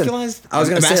 Yeah. Listen, Demasculized? I was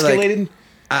gonna say like Emasculated?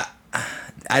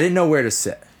 I didn't know where to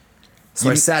sit, so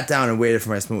I sat down and waited for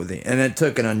my smoothie, and it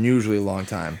took an unusually long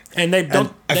time. And they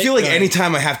don't. I they- feel like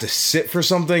anytime I have to sit for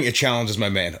something, it challenges my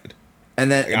manhood. And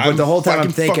then, Like, but the whole time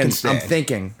I'm fucking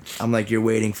thinking, I'm like, you're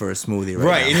waiting for a smoothie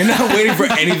Right, now. and you're not waiting for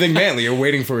anything manly. You're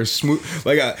waiting for a smooth.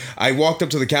 Like I walked up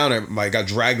to the counter. I got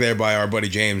dragged there by our buddy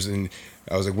James, and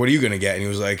I was like, "What are you gonna get?" And he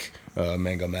was like,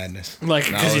 "Mango Madness." Like,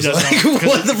 And I because he was does like,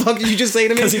 "What the fuck did you just say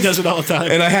to me?" Because he does it all the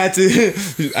time. And I had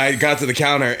to. I got to the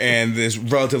counter, and this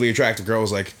relatively attractive girl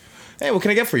was like, "Hey, what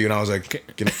can I get for you?" And I was like,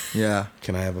 Yeah.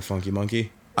 Can I have a funky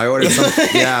monkey?" I ordered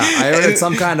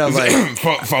some kind of like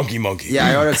Funky monkey. yeah,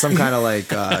 I ordered some kind of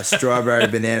like strawberry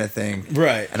banana thing.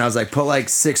 Right. And I was like, put like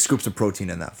 6 scoops of protein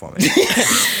in that for me.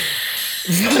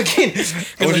 Fucking.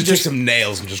 I would just take some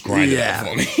nails and just grind it Yeah. up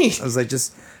for me. I was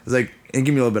like, and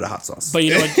give me a little bit of hot sauce. But you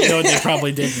know what they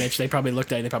probably did, Mitch? They probably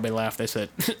looked at you, they probably laughed. They said,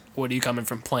 "What are you coming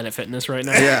from Planet Fitness right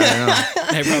now?" Yeah, I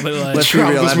know. They probably like, Let's be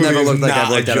real. I've never looked like I've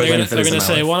worked out they're at Planet gonna Fitness in my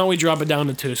say, life. "Why don't we drop it down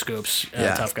to 2 scoops?"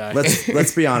 Yeah. Tough guy.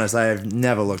 Let's be honest. I have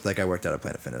never looked like I worked out at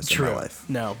Planet Fitness in my life.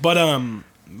 No, but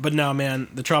no, man.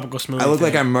 The tropical smoothie. I look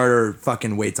like thing- I murder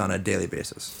fucking weights on a daily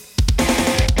basis.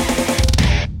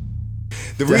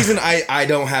 The reason I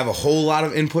don't have a whole lot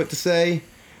of input to say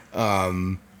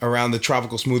around the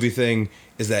tropical smoothie thing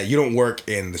is that you don't work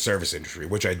in the service industry,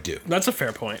 which I do. That's a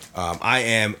fair point. I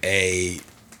am a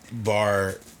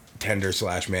bartender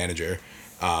 / manager,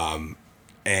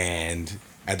 and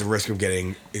at the risk of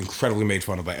getting incredibly made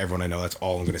fun of by everyone I know, that's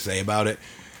all I'm going to say about it.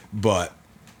 But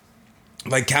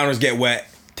like, counters get wet,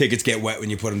 tickets get wet when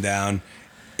you put them down.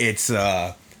 It's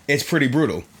pretty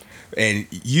brutal, and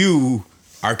you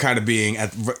are kind of being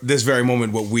at this very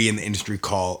moment what we in the industry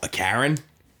call a Karen.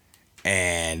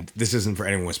 And this isn't for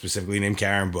anyone specifically named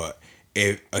Karen, but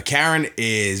if a Karen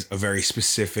is a very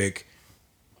specific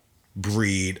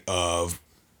breed of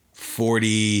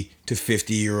 40 to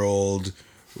 50-year-old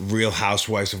Real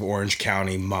Housewives of Orange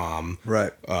County mom.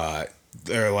 Right.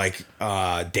 They're like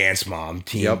dance mom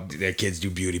team. Yep. Their kids do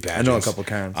beauty I pageants. know a couple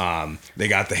Karens. They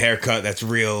got the haircut that's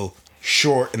real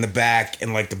short in the back,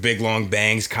 and like the big long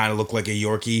bangs kind of look like a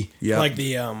Yorkie. Yeah. Like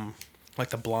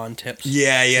the blonde tips.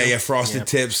 Yeah. Frosted Yeah.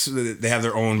 tips. They have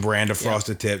their own brand of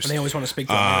frosted tips. And they always want to speak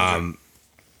to a manager.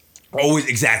 Always,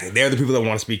 exactly. They're the people that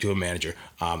want to speak to a manager.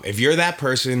 If you're that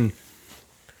person,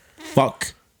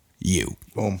 fuck you.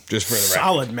 Boom. Just for the record.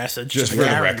 Solid message. Just to for the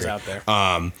Karens record. out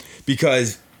there.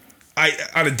 Because I,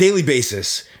 on a daily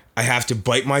basis, I have to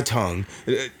bite my tongue.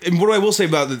 And what I will say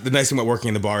about the nice thing about working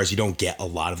in the bar is you don't get a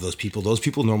lot of those people. Those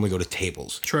people normally go to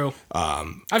tables. True.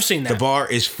 I've seen that. The bar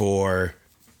is for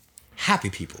happy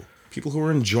people who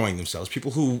are enjoying themselves,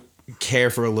 people who care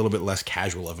for a little bit less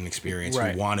casual of an experience,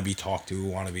 Right. who want to be talked to, who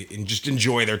want to be and just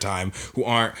enjoy their time, who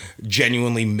aren't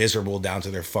genuinely miserable down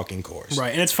to their fucking cores.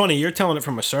 Right, and it's funny, you're telling it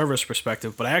from a service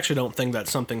perspective, but I actually don't think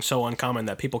that's something so uncommon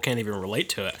that people can't even relate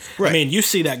to it. Right. I mean, you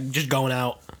see that just going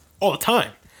out all the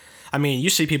time. I mean, you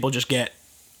see people just get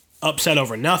upset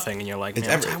over nothing, and you're like,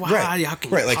 man, how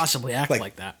can you possibly act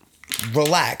like that?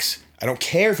 Relax. I don't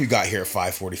care if you got here at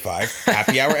 5:45.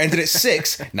 Happy hour ended at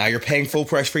 6. Now you're paying full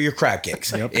price for your crab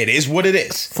cakes. Yep. It is what it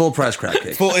is. Full price crab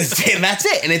cake. And that's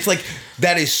it. And it's like,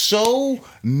 that is so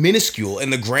minuscule in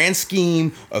the grand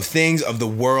scheme of things of the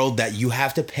world that you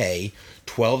have to pay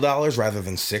 $12 rather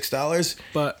than $6.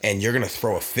 But- and you're gonna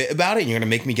throw a fit about it. And you're gonna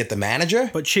make me get the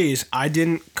manager. But Cheese, I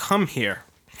didn't come here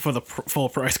for the full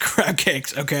price crab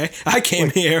cakes, okay? I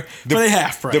came here for the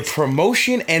half price. The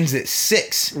promotion ends at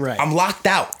 6. Right. I'm locked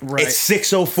out. Right. It's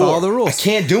 6:04. Follow the rules. I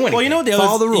can't do anything. Well, you know what the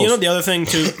Follow other the rules. you know the other thing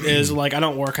too is, like, I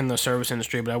don't work in the service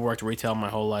industry, but I worked retail my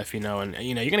whole life, and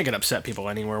you're gonna get upset people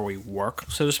anywhere we work,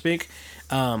 so to speak.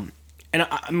 And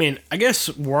I mean, I guess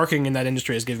working in that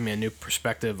industry has given me a new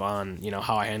perspective on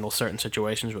how I handle certain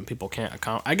situations when people can't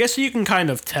account. I guess you can kind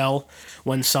of tell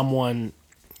when someone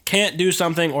can't do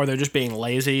something or they're just being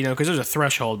lazy, because there's a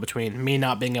threshold between me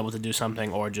not being able to do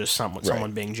something or just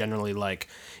someone being generally, like,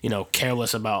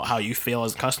 careless about how you feel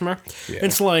as a customer. Yeah.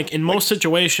 It's like, in most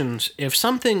situations, if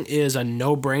something is a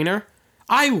no-brainer,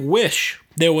 I wish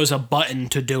there was a button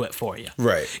to do it for you.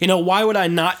 Right. Why would I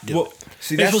not do it?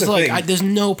 See, If that's it was the like, thing. there's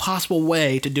no possible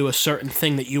way to do a certain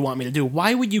thing that you want me to do.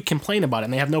 Why would you complain about it?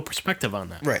 And they have no perspective on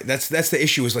that. Right. That's the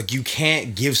issue, is like, you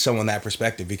can't give someone that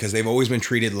perspective because they've always been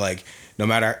treated like, no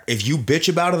matter if you bitch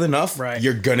about it enough, Right.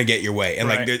 you're gonna get your way. And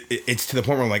Right. like, it's to the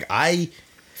point where I'm like, I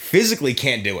physically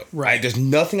can't do it. Right. There's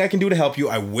nothing I can do to help you.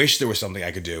 I wish there was something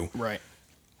I could do. Right.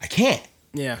 I can't.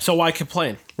 Yeah. So why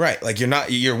complain? Right. Like,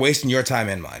 you're wasting your time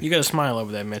and mine. You got a smile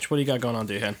over there, Mitch. What do you got going on,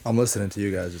 dude? I'm listening to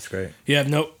you guys. It's great. You have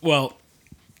no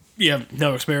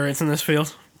experience in this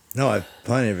field? No, I have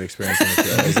plenty of experience in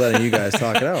this. I was letting you guys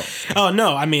talk it out. Oh,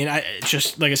 no. I mean, it's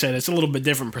just, like I said, it's a little bit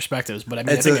different perspectives, but I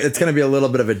mean, It's going to be a little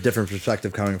bit of a different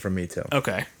perspective coming from me too.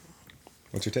 okay.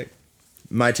 What's your take?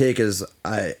 My take is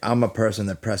I'm a person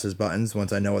that presses buttons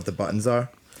once I know what the buttons are.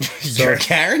 You're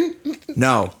Karen?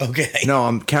 No. Okay. No,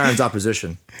 I'm Karen's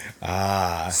opposition.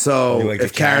 So You like the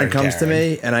if Karen comes to Karen.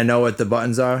 me and I know what the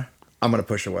buttons are, I'm gonna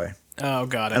push away, Oh,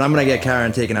 got it. and I'm gonna get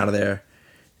Karen taken out of there.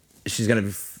 She's gonna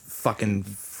be fucking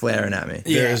flaring at me.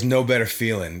 Yeah. There's no better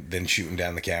feeling than shooting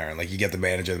down the Karen. Like, you get the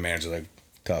manager's like,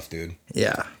 tough, dude.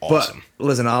 Yeah. Awesome. But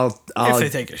listen, I'll If they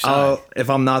take your side. if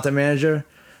I'm not the manager,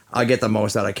 I'll get the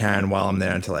most out of Karen while I'm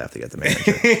there until I have to get the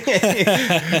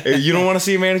manager. You don't want to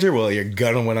see a manager? Well, you're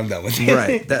gonna when I'm done with you.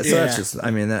 Right. So Yeah. that's just.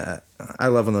 I mean, I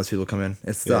love when those people come in.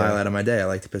 It's the Yeah. highlight of my day. I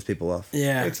like to piss people off.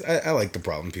 Yeah. I like the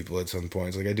problem people at some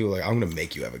points. Like, I do, like, I'm gonna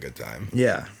make you have a good time.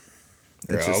 Yeah.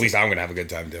 Or It's at just- least I'm gonna have a good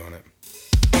time doing it.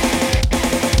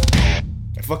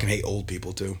 I fucking hate old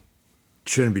people too.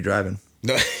 Shouldn't be driving.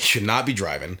 No, should not be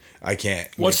driving. I can't.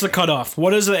 What's the cutoff?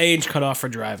 What is the age cutoff for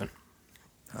driving?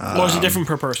 Or is it different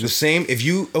per person? the same? If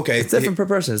you okay, It's different per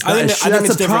person. It's I think not- that- I think that's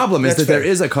it's the different. problem is That's that there fair.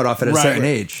 is a cutoff at a certain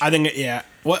age. I think, yeah.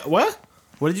 What?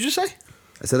 What did you just say?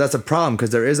 So that's a problem because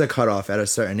there is a cutoff at a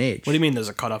certain age. What do you mean there's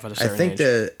a cutoff at a I certain think age?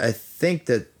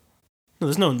 that. No,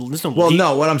 there's no. Well, leap.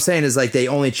 no. What I'm saying is like they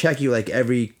only check you like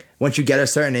once you get a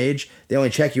certain age, they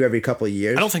only check you every couple of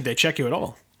years. I don't think they check you at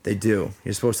all. They do.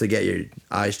 You're supposed to get your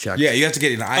eyes checked. yeah, you have to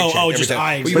get an eye check. Oh, every just time.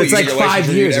 eye Well, exam. you But it's get like your license 5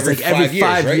 renewed years. It's like every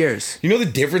 5 right? years. You know the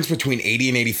difference between 80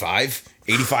 and 85?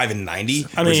 85 and 90?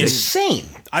 I mean- it's insane.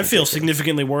 I feel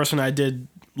significantly worse than I did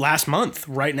last month.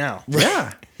 Right now.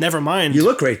 Yeah. Never mind. You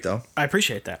look great though. I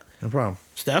appreciate that, No problem.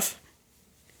 Steph.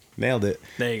 Nailed it.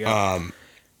 There you go.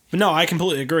 But no, I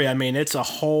completely agree. I mean, it's a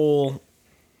whole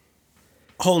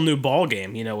new ball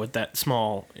game, with that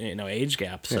small, age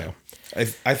gap. So Yeah.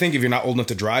 I think if you're not old enough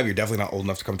to drive, you're definitely not old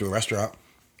enough to come to a restaurant.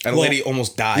 And a Well- lady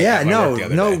almost died. Yeah. at my No. work the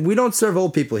other No. day. We don't serve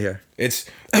old people here. It's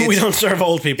we don't serve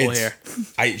old people it's-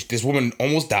 here. This woman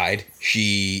almost died.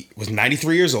 She was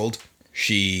 93 years old.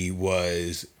 She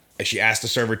asked the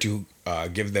server to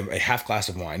give them a half glass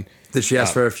of wine. Did she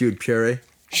ask for a few puree?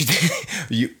 She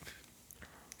you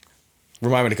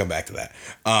remind me to come back to that.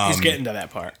 He's getting to that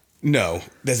part. No,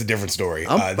 that's a different story.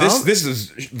 I'm- This is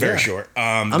very Yeah. short.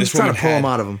 I'm This just trying woman to pull had them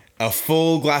out of them. a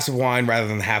full glass of wine rather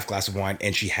than a half glass of wine,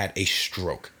 and she had a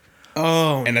stroke.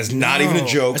 Oh, And that's not even a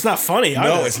joke. It's not funny. No,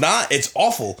 either. it's not. It's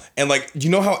awful. And like, you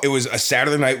know how it was a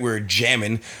Saturday night we were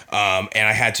jamming, and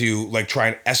I had to like try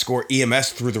and escort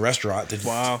EMS through the restaurant.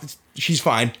 Wow. She's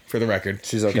fine for the record.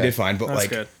 She's okay. She did fine, but That's like,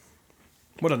 good.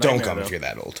 What a don't nightmare, come though. if you're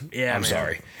that old. Yeah, I'm man.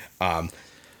 sorry.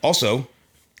 Also,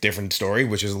 different story,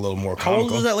 which is a little more How old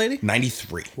comical. was that lady?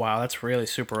 93. Wow, that's really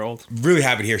super old. Really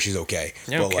happy to hear she's okay.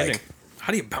 No but kidding. like,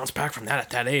 How do you bounce back from that at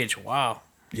that age? Wow.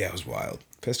 yeah, it was wild.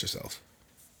 Pissed herself.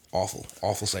 Awful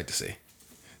sight to see.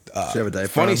 Should have a diaper.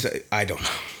 Funny, on? I don't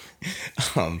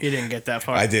know. You didn't get that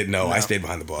far. I did no. No. I stayed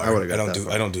behind the bar. I would've got that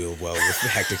far. I don't do well with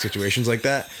hectic situations like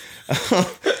that.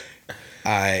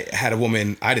 I had a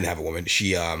woman. I didn't have a woman.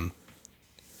 She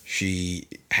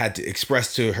had to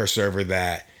express to her server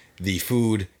that the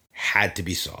food had to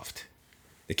be soft.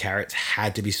 The carrots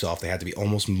had to be soft. They had to be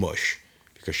almost mush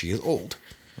because she is old.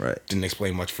 Right. Didn't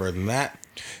explain much further than that.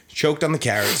 Choked on the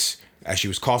carrots as she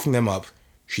was coughing them up.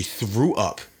 She threw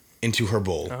up into her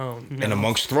bowl. Oh, no. And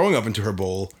amongst throwing up into her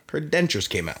bowl, her dentures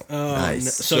came out.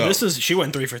 Nice. So she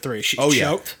went 3 for 3. She Oh,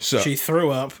 yeah. choked. So- she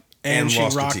threw up and she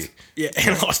lost her rocked. teeth. Yeah,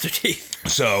 and lost her teeth.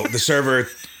 So the server,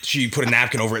 she put a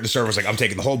napkin over it. The server was like, I'm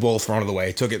taking the whole bowl, throwing it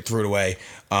away. Took it, threw it away.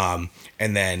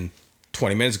 And then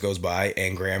 20 minutes goes by,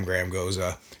 and Graham goes,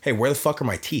 hey, where the fuck are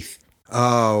my teeth?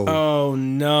 Oh. Oh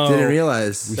no! Didn't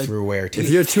realize. We threw away our teeth. If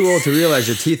you're too old to realize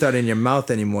your teeth aren't in your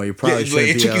mouth anymore, you Yeah, probably like, shouldn't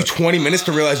it be took you out. 20 minutes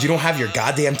to realize you don't have your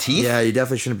goddamn teeth? Yeah, you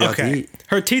definitely shouldn't be out to Okay, eat.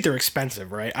 her teeth are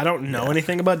expensive, right? I don't know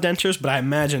anything about dentures, but I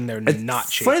imagine they're not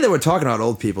cheap. Funny that we're talking about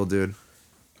old people, dude.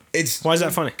 It's Why is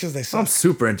that funny? because they I'm suck.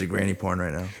 super into granny porn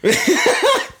right now.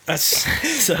 That's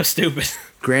so stupid.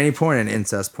 Granny porn and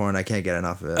incest porn, I can't get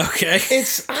enough of it. Okay.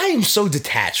 I am so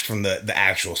detached from the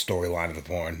actual storyline of the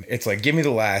porn. It's like, give me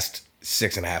the last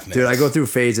 6.5 minutes. Dude, I go through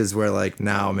phases where like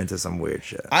now I'm into some weird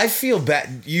shit. I feel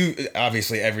bad. You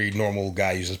obviously every normal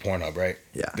guy uses Pornhub, right?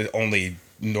 Yeah. The only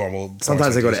normal. porn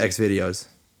Sometimes I go site to X videos.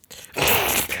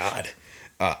 God.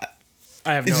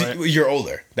 I have no idea. You're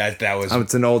older. That was.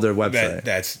 It's an older website.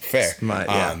 That's fair.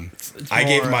 yeah. I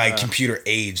gave more, my computer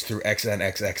AIDS through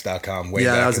xnxx.com way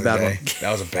Yeah, back that was in a the bad day. one.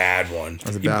 That was a bad one.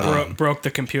 That's a You bad one. broke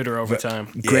the computer over time.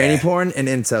 Granny Yeah. porn and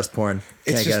incest porn. Can't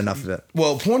It's get just- enough of it.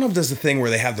 Well, Pornhub does the thing where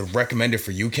they have the recommended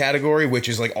for you category, which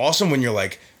is like awesome when you're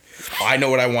like, I know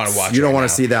what I want to watch. You don't right wanna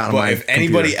now. see that on but my if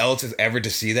anybody computer. else is ever to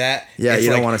see that, Yeah, it's you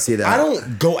don't like, wanna see that. I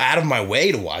don't go out of my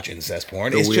way to watch incest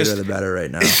porn. The It's weirder just the better right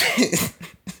now.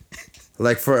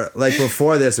 like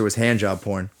before this, it was hand job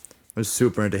porn. It was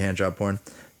super into hand job porn.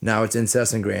 Now it's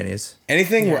incest and grannies.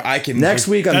 Anything where I can. Next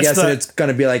week, I'm That's guessing the- it's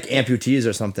gonna be like amputees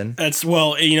or something. That's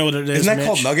you know what it is. Isn't that Mitch?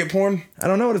 called nugget porn? I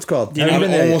don't know what it's called. You I know, haven't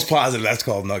I'm been there almost positive that's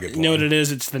called nugget porn. You know what it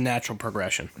is? It's the natural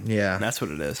progression. yet. Yeah, That's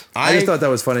what it is. I just thought that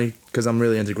was funny because I'm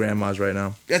really into grandmas right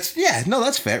now. That's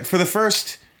that's fair. For the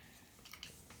first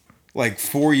like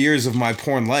 4 years of my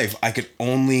porn life, I could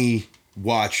only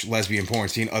watch lesbian porn.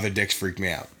 Seeing other dicks freaked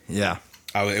me out. Yeah.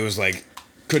 It was like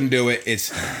couldn't do it.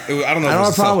 I don't know. I don't if have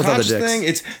it's a problem with other subconscious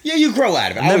dicks. thing. You grow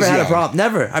out of it. Never had a problem.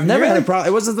 Never. I've never had a Really? problem.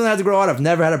 It wasn't something I had to grow out of.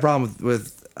 Never had a problem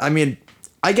with. I mean,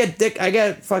 I get dick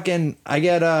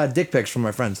pics from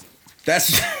my friends.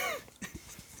 That's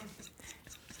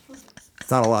It's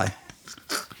not a lie.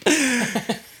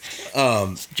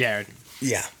 Jared,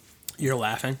 yeah. you're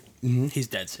laughing. Mm-hmm. He's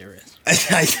dead serious.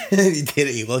 He did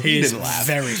it. Well, he He's didn't laugh.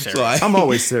 very serious. So I'm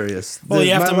always serious. Well,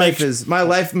 you have to make- my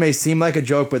life may seem like a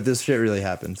joke, but this shit really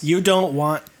happens. You don't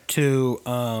want to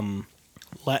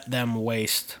let them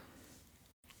waste.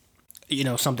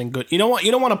 Something good. You don't want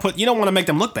to make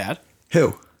them look bad.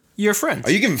 Who? Your friends.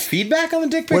 Are you giving feedback on the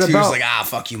dick pics? What Or you're just about- like,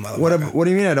 fuck you, motherfucker. What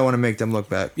do you mean I don't want to make them look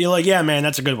bad? You're like, yeah, man,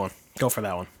 that's a good one. Go for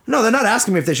that one. No, they're not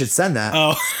asking me if they should send that.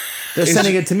 Oh, They're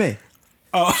sending it to me.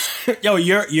 yo,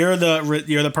 you're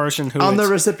the person who. I'm the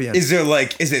it's- recipient. Is it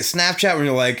Snapchat when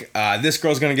you're like, this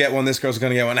girl's gonna get one, this girl's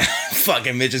gonna get one,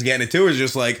 fucking Mitch is getting it too? Or is it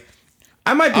just like,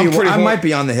 I might be. I'm pretty I hor- might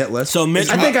be on the hit list. So Mitch,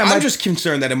 I think I might. I'm just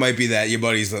concerned that it might be that your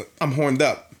buddy's I'm horned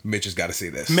up. Mitch has got to see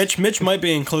this. Mitch might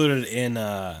be included in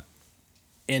a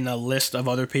list of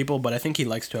other people, but I think he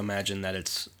likes to imagine that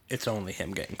it's only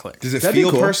him getting clicked. Does it That'd be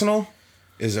feel cool. personal?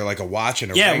 Is there like a watch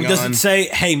and a Yeah, ring does on? it say,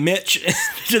 "Hey, Mitch"?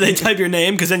 Do they type your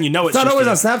name? Because then you know it's It's not just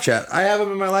always you. on Snapchat. I have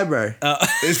them in my library.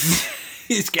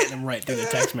 He's getting them right through the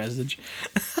text message.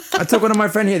 I took one of my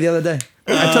friend here the other day.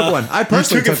 I took one. I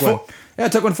personally took it took one. for- Yeah, I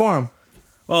took one for him.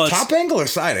 Well, it's Top angle or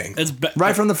side angle?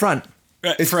 Right from the front.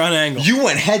 front angle. You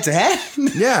went head to head?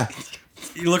 Yeah.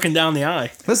 You're looking down the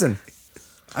eye. Listen,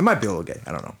 I might be a little gay.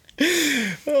 I don't know.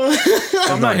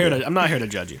 I'm not here to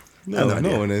judge you. No, no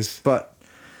idea. one is. But,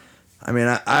 I mean,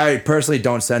 I personally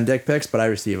don't send dick pics, but I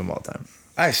receive them all the time.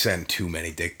 I send too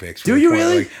many dick pics. Do you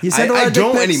really? You send a lot I of dick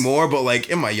don't pics? anymore, but like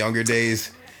in my younger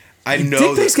days, I know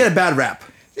Dick pics that get a bad rap.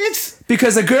 it's.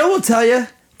 Because a girl will tell you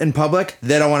in public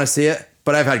they don't want to see it,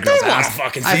 but I've had girls They want to ask.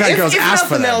 fucking see. I've had girls ask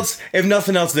for nothing them. else, if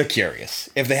nothing else, they're curious.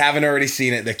 If they haven't already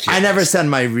seen it, they're curious. I never send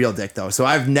my real dick though, so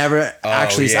I've never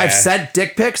actually. yeah. I've sent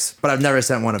dick pics, but I've never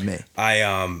sent one of me. I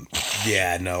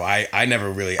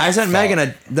never really. I sent thought-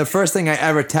 Megan the first thing I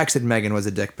ever texted Megan was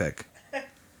a dick pic.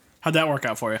 How'd that work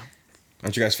out for you?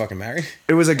 Aren't you guys fucking married?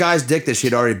 It was a guy's dick that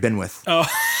she'd already been with. Oh,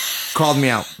 Called me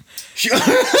out. She's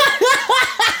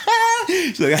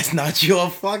like, that's not your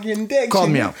fucking dick.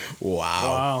 Called me out. Wow.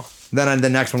 wow. Then the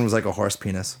next one was like a horse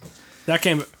penis. That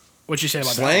came. What'd you say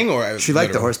about Slang that? or She liked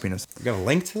the literal? horse penis. You got a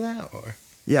link to that or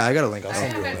Yeah, I got a link. I'll I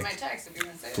send have you a it in my link. text if you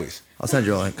want to say it. please? I'll send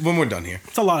you a link. When we're done here.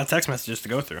 It's a lot of text messages to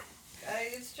go through.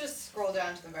 It's just scroll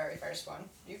down to the very first one.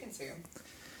 You can see them.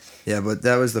 Yeah, but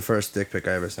that was the first dick pic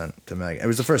I ever sent to Megan. It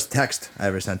was the first text I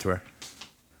ever sent to her.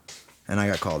 And I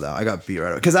got called out. I got beat right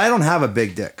away. Because I don't have a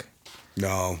big dick.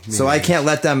 No. So I can't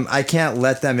let them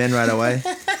in right away.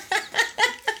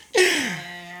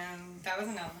 And that was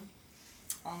another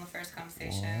one on the first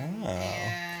conversation.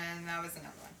 And that was another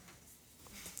one.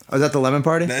 Oh, was that the lemon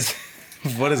party? Is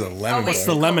That's what is a lemon? What's wait.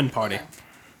 the bar? lemon party?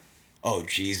 Oh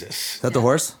Jesus. that the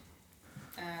horse?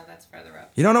 That's further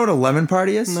up. You don't know what a lemon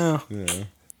party is? No.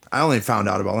 I only found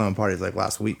out about lemon parties like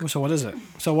last week. So what is it?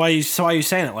 So why are you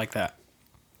saying it like that?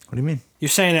 What do you mean? You're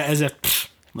saying it as if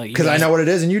like you Because I guys- know what it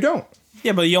is and you don't.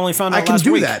 Yeah, but you only found out I can last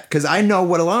do week. that because I know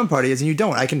what a lemon party is and you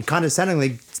don't. I can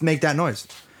condescendingly make that noise.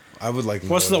 I would like. to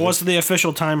What's know the what what's the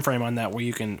official time frame on that where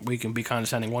we can be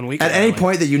condescending 1 week? At any apparently?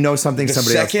 point that you know something the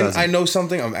somebody else second doesn't. I know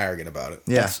something, I'm arrogant about it.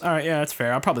 Yeah. All right, yeah, that's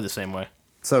fair. I'm probably the same way.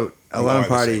 So a You lemon are the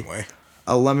party. same way.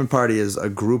 A lemon party is a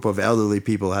group of elderly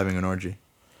people having an orgy.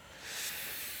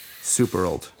 Super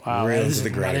old. Wow, We're this into is the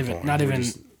not granny even porn. not We're even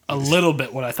just- a little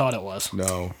bit what I thought it was.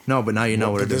 No. No, but now you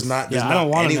know what But it there's is. not. There's Yeah, I not don't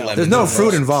wanna any know. lemons There's no involved.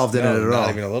 fruit involved in it at Not all.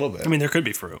 even a little bit. I mean, there could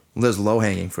be fruit. There's low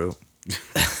hanging fruit.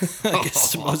 I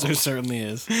suppose there certainly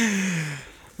is.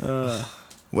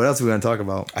 What else are we gonna talk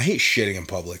about, I hate shitting in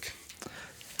public.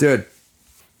 dude?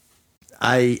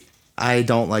 I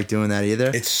don't like doing that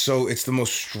either. It's the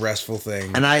most stressful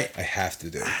thing. And I have to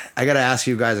do. I gotta ask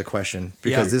you guys a question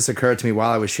because Yeah. this occurred to me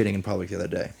while I was shitting in public the other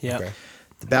day. Yeah. Okay.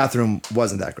 The bathroom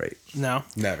wasn't that great, No.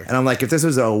 Never. and I'm like, if this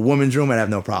was a woman's room, I'd have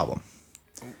no problem.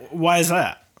 Why is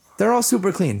that? They're all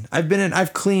super clean.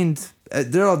 I've cleaned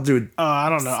They're all, dude. I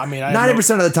don't know. I mean, I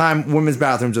 90% of the time, women's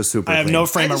bathrooms are super I have clean. no I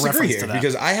frame of disagree reference here to that.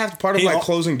 because I have part of my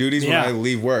closing duties when Yeah. I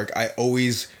leave work. I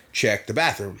always check the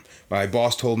bathroom. My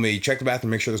boss told me check the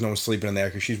bathroom, make sure there's no one sleeping in there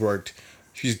because she's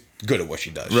good at what she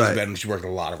does. She worked in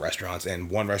a lot of restaurants, and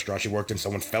one restaurant she worked in,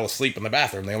 someone fell asleep in the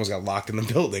bathroom. They almost got locked in the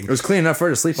building. It was clean enough for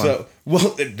her to sleep on. So,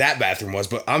 well, that bathroom was,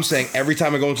 but I'm saying every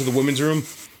time I go into the women's room,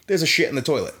 there's a shit in the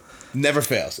toilet. Never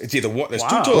fails. It's either one. There's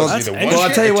Wow, two toilets. that's It's either one Well, shit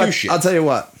I'll tell you or what. two shits. I'll tell you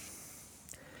what.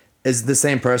 Is the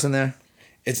same person there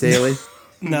It's daily?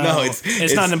 no, it's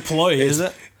it's not an employee, is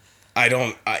it? I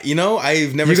don't.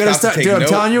 I've never. You gotta stopped start, to take dude. I'm note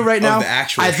telling you right of now. the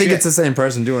actual I think shit. it's the same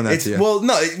person doing that It's to you. well,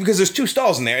 no, because there's two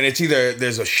stalls in there, and it's either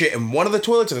there's a shit in one of the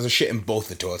toilets or there's a shit in both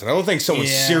the toilets. And I don't think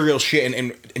someone's Yeah. serial shit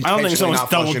and I don't think someone's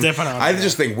double flushing. dipping on I that.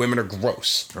 just think women are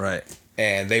gross, right.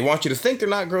 and they want you to think they're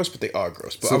not gross, but they are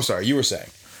gross. But I'm sorry, you were saying.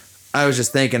 I was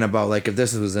just thinking about, like, if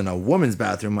this was in a woman's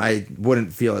bathroom, I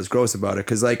wouldn't feel as gross about it.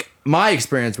 Because, like, my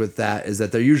experience with that is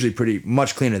that they're usually pretty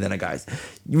much cleaner than a guy's.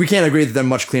 We can't agree that they're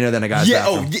much cleaner than a guy's Yeah.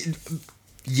 bathroom.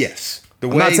 Yes. The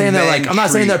I'm not saying they're men like, I'm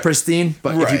not saying they're treat- pristine, but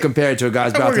if you Right. compare it to a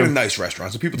guy's I work in a bathroom, nice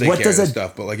restaurant, so people take What care of does this a-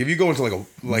 stuff. But like, if you go into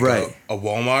like Right. a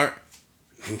Walmart,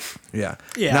 yeah.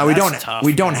 Yeah, Now we that's don't, tough,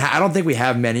 we don't, man. I don't think we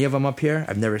have many of them up here.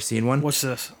 I've never seen one. What's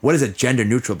this? What does a gender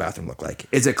neutral bathroom look like?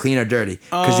 Is it clean or dirty?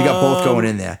 Because you got both going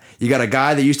in there. You got a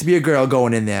guy that used to be a girl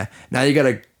going in there. Now you got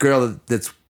a girl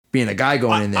that's being a guy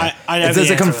going in there. I have If there's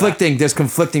the a answer to conflicting, there's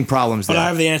conflicting problems But there. I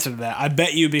have the answer to that. I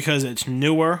bet you because it's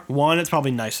newer. One, it's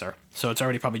probably nicer, so it's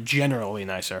already probably generally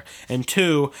nicer. And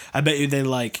two, I bet you they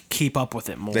like keep up with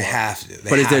it more. they have to.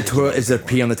 But is there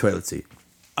pee on the toilet seat?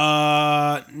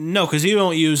 No, because you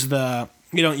don't use the.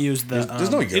 You don't use the. There's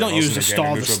no you don't urinals use in the a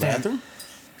stall to gender-neutral stand. bathroom?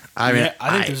 I mean, Yeah,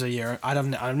 I think there's a year. I've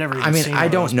never. Even I mean, seen I one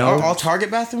of don't those. know. Are all Target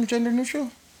bathrooms gender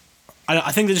neutral?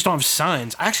 I think they just don't have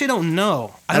signs. I actually don't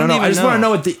know. I don't know. even I just want to know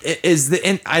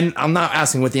what I'm not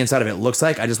asking what the inside of it looks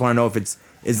like. I just want to know if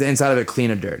is the inside of it clean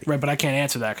or dirty. Right, but I can't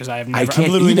answer that because I've I never. can't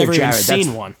I've literally either, never Jared. even seen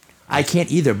That's- one. I can't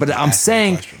either. But I'm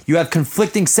saying question. you have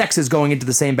conflicting sexes going into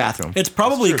the same bathroom. It's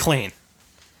probably clean.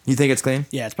 You think it's clean?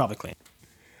 Yeah, it's probably clean.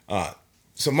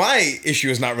 So my issue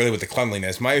is not really with the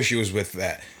cleanliness. My issue is with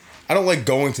that. I don't like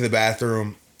going to the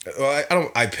bathroom. Well, I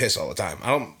don't. I piss all the time.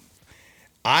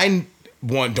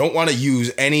 Don't want to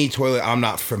use any toilet I'm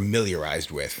not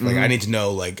familiarized with. Like I need to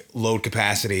know like load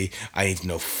capacity. I need to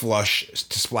know flush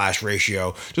to splash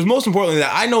ratio. Just most importantly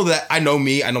that I know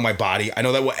me. I know my body. I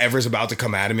know that whatever's about to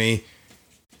come out of me,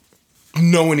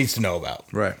 no one needs to know about.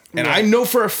 Right. And I know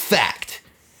for a fact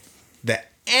that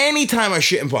anytime I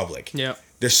shit in public, Yeah.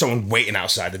 there's someone waiting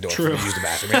outside the door for True. me to use the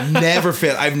bathroom. It never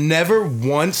failed. I've never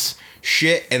once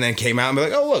shit and then came out and be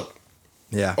like, oh, look,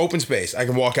 Yeah. open space. I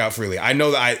can walk out freely. I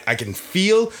know that I can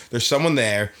feel there's someone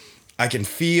there. I can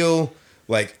feel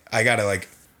like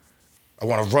I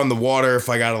want to run the water if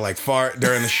I gotta like fart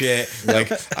during the shit.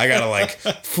 Like I gotta like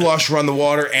flush, run the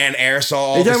water, and aerosol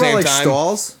all Are you at the talking same about like time.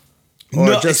 stalls? Or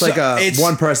No, just it's- like a it's-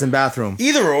 one person bathroom?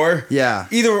 Either or. Yeah.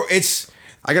 Either or. It's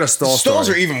I got a stall stalls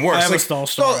story. are even worse. I have a like, stall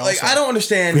story Like also. I don't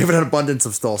understand. We have an abundance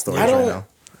of stall stories I don't. right now.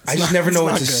 I just never know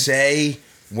what not to good. say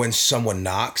when someone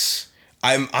knocks.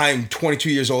 I'm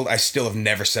 22 years old. I still have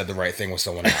never said the right thing when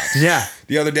someone knocks. Yeah.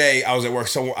 The other day I was at work.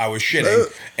 I was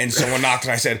shitting, and someone knocked,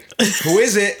 and I said, "Who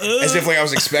is it?" As if like I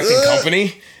was expecting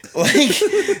company. Like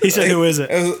He said, "Who is it?"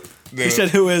 He said,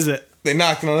 "Who is it?" They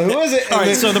knocked, and I was like, "Who is it?" And All right,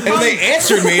 then, so the and problem- they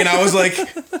answered me, and I was like,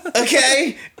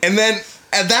 "Okay." And then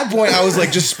at that point, I was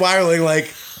like, just spiraling,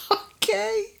 like,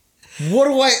 "Okay, what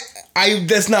do I?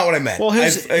 That's not what I meant." Well,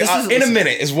 here's- this is- in a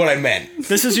minute is what I meant.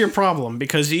 This is your problem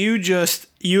because you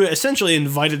essentially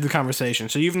invited the conversation.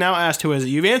 So you've now asked who is it.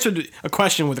 You've answered a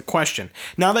question with a question.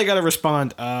 Now they got to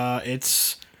respond.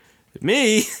 It's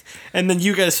me, and then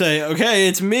you got to say, okay,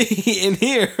 it's me in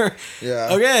here. Yeah.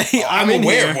 Okay, I'm in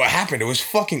aware here. of what happened. It was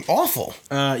fucking awful.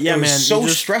 Yeah, it was man. so you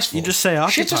just, stressful. You just say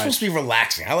occupied. Shit's just supposed to be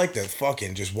relaxing. I like to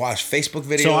fucking just watch Facebook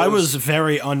videos. So I was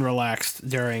very unrelaxed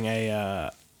during a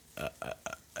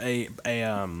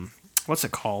what's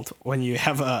it called when you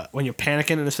have when you're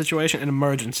panicking in a situation, an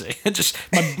emergency. It just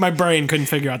my brain couldn't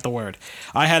figure out the word.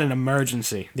 I had an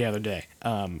emergency the other day,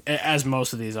 as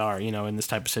most of these are, in this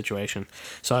type of situation.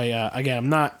 So again, I'm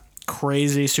not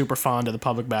crazy super fond of the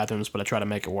public bathrooms, but I try to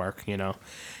make it work,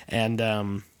 and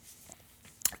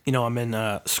I'm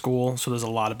in school, so there's a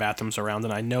lot of bathrooms around,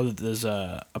 and I know that there's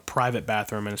a private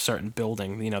bathroom in a certain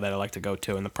building, that I like to go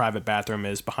to, and the private bathroom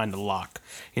is behind a lock,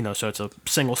 so it's a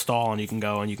single stall, and you can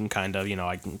go and you can kind of,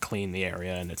 I can clean the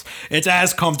area, and it's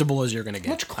as comfortable as you're gonna How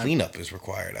much get. cleanup is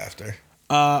required after?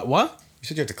 What? You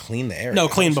said you have to clean the area. No,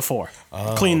 clean before.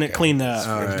 Clean the Important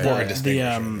the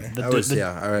distinction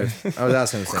there. I was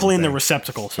asking the same clean thing. the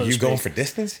receptacle. So Are to you going speak. for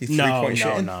distance? You No, three-point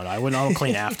shitting? no. I don't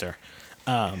clean after.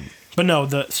 But no,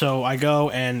 so I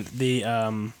go and the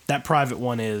that private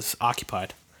one is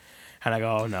occupied, and I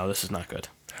go, oh no, this is not good.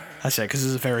 I said because this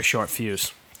is a very short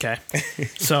fuse. Okay,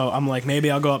 so I'm like, maybe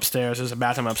I'll go upstairs. There's a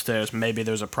bathroom upstairs. Maybe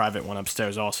there's a private one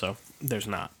upstairs also. There's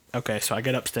not. Okay, so I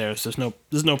get upstairs. There's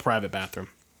no private bathroom.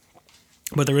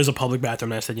 But there is a public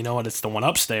bathroom, and I said, you know what, it's the one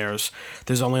upstairs.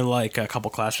 There's only like a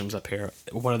couple classrooms up here.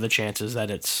 What are the chances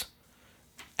that it's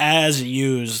as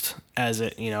used as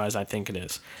as I think it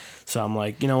is? So I'm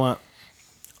like, you know what,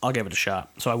 I'll give it a shot.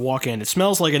 So I walk in. It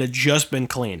smells like it had just been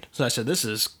cleaned. So I said, this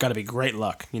has got to be great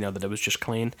luck, that it was just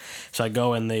cleaned. So I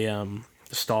go in the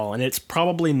stall, and it's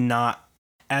probably not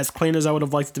as clean as I would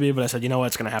have liked it to be, but I said, you know what,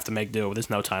 it's going to have to make do. There's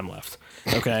no time left.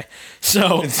 Okay.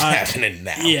 So It's happening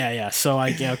now. Yeah. So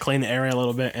I clean the area a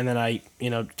little bit, and then I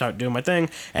start doing my thing.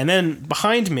 And then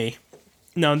behind me,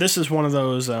 no, this is one of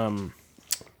those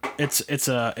it's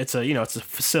a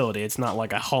facility. It's not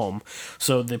like a home.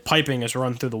 So the piping is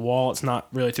run through the wall. It's not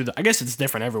really through I guess it's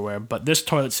different everywhere, but this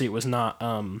toilet seat was not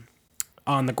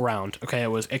on the ground. Okay,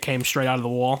 it came straight out of the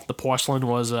wall. The porcelain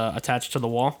was attached to the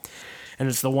wall. And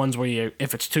it's the ones where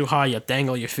if it's too high, you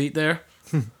dangle your feet there.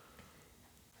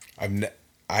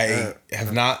 I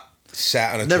have not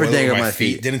sat on a Never toilet dangled with my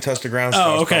feet. Didn't touch the ground. So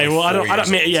Oh, okay. Well, I don't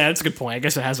mean, mean, yeah, that's a good point. I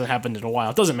guess it hasn't happened in a while.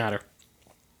 It doesn't matter.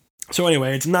 So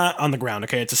anyway, it's not on the ground.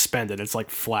 Okay, it's suspended. It's like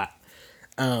flat.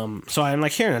 So I'm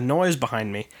like hearing a noise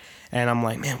behind me, and I'm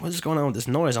like, man, what is going on with this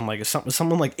noise? I'm like, is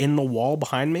someone like in the wall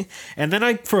behind me? And then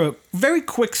I, for a very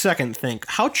quick second, think,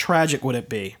 how tragic would it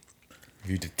be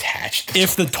You detached.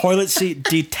 if the toilet seat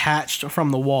detached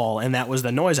from the wall and that was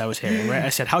the noise I was hearing, right? I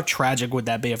said, how tragic would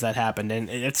that be if that happened? And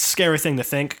it's a scary thing to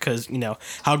think because,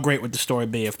 how great would the story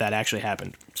be if that actually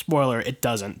happened? Spoiler, it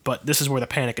doesn't, but this is where the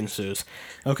panic ensues,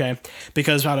 okay?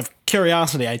 Because out of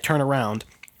curiosity, I turn around,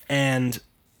 and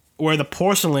where the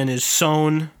porcelain is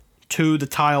sewn to the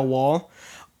tile wall,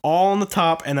 all on the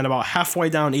top and then about halfway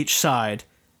down each side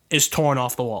is torn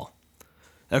off the wall.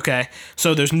 Okay,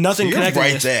 so there's nothing you're connecting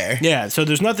right this. there. Yeah, so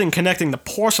there's nothing connecting the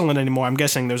porcelain anymore. I'm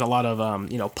guessing there's a lot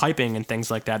of piping and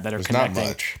things like that are There's not connecting.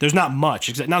 much. There's not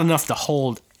much, not enough to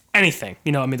hold anything.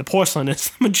 The porcelain is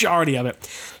the majority of it.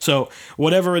 So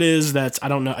whatever it is, I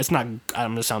don't know. It's not. I'm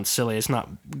gonna sound silly. It's not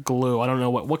glue. I don't know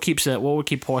what keeps it. What would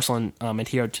keep porcelain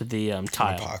adhered to the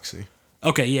tile? Epoxy.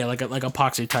 Okay, yeah, like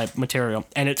epoxy type material,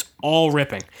 and it's all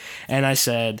ripping. And I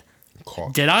said,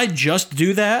 Caulk. did I just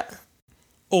do that,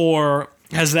 or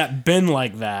has that been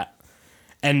like that?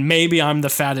 And maybe I'm the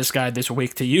fattest guy this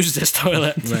week to use this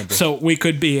toilet, so we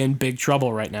could be in big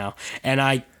trouble right now. And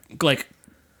I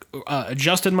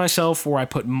adjusted myself where I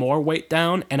put more weight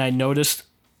down, and I noticed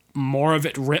more of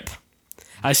it rip.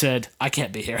 I said, I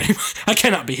can't be here anymore. I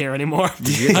cannot be here anymore.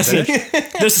 Did you get I the said,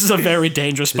 finish? this is a very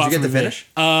dangerous Did you spot get for the me. finish?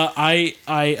 I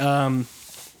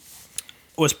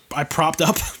propped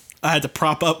up. I had to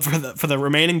prop up for the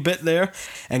remaining bit there,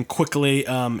 and quickly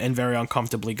and very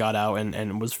uncomfortably got out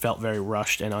and felt very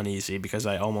rushed and uneasy because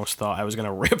I almost thought I was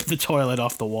gonna rip the toilet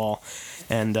off the wall,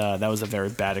 and that was a very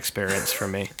bad experience for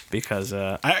me because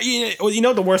the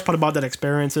worst part about that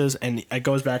experience is, and it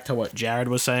goes back to what Jared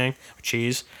was saying,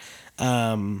 cheese.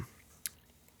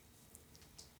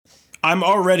 I'm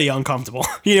already uncomfortable.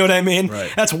 You know what I mean?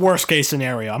 Right. That's worst case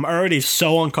scenario. I'm already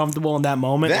so uncomfortable in that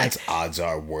moment. That's odds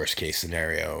are worst case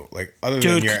scenario. Like other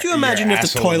Dude, than your, could you imagine your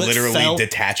if the asshole toilet literally fell?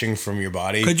 detaching from your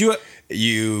body? Could you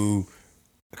you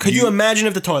imagine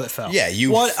if the toilet fell? Yeah,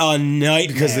 What a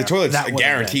nightmare. because the toilet's that would've been.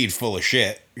 guaranteed full of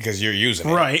shit because you're using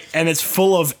it. Right, and it's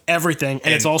full of everything,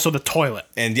 and it's also the toilet.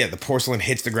 And yeah, the porcelain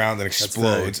hits the ground and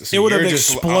explodes. So It would've you're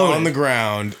just exploded. on the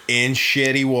ground in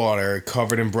shitty water,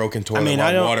 covered in broken toilet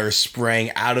I don't- water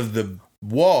spraying out of the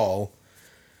wall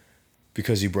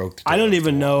because you broke the toilet. I don't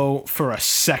even know for a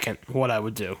second what I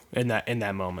would do in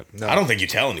that moment. I don't think you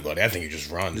tell anybody. I think you just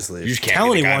run. Just leave. You just can't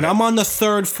Tell be the guy anyone. that- I'm on the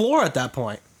 3rd floor at that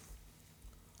point.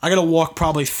 I gotta walk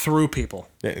probably through people.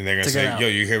 And they're gonna to say, get out. "Yo,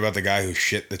 you hear about the guy who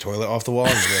shit the toilet off the wall?"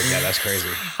 And you'll be like, "Yeah, that's crazy."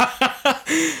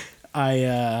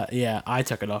 I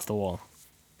took it off the wall.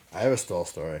 I have a stall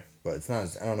story, but it's not.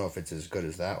 I don't know if it's as good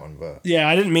as that one, but Yeah,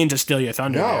 I didn't mean to steal your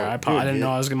thunder no, there. I didn't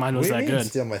know mine was what that do you mean good.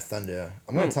 Steal my thunder.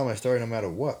 I'm gonna tell my story no matter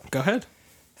what. Go ahead.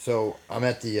 So I'm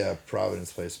at the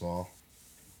Providence Place Mall,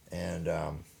 and I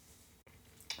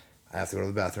have to go to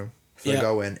the bathroom. So Yeah. I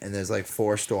go in, and there's like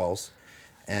 4 stalls,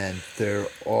 and they're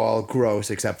all gross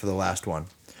except for the last one.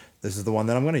 This is the one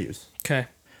that I'm gonna use. Okay.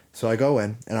 So I go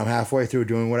in, and I'm halfway through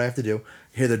doing what I have to do.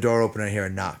 I hear the door open, and I hear a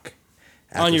knock.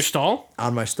 On your stall?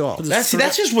 On my stall. That's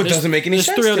just what doesn't make any there's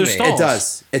sense three to other me. stalls. It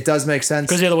does. It does make sense.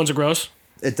 Because the other ones are gross?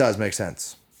 It does make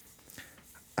sense.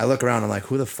 I look around, I'm like,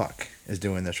 who the fuck is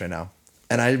doing this right now?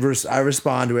 And I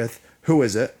respond with, who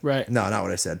is it? Right. No, not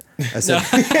what I said. I said,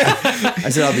 I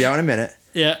said, I'll be out in a minute.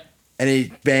 Yeah. And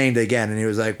he banged again, and he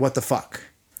was like, what the fuck?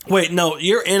 Wait, no,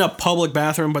 you're in a public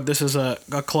bathroom, but this is a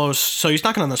close. So he's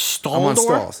knocking on the stall I'm on door?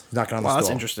 stalls. He's knocking on the Wow, stall.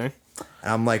 that's interesting.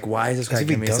 And I'm like, why is this guy if he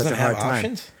giving me such doesn't a hard have time?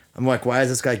 options? I'm like, why is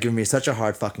this guy giving me such a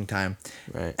hard fucking time?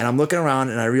 Right. And I'm looking around,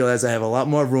 and I realize I have a lot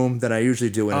more room than I usually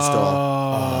do in a stall.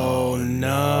 Oh,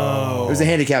 no. It was a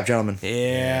handicapped gentleman.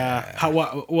 Yeah. How?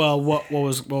 What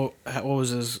was his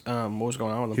what was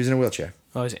going on with him? He was in a wheelchair.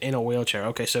 Oh, he's in a wheelchair.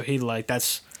 Okay, so he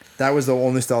that's. That was the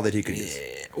only stall that he could use.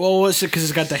 Well, was it because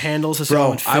it's got the handles? So Bro, it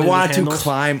would fit I in the wanted to handles?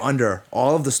 climb under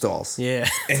all of the stalls Yeah.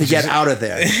 to get out of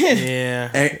there. Yeah.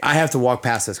 And I have to walk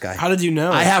past this guy. How did you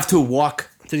know? I have to walk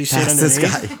Did he sit past this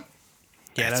underneath? guy.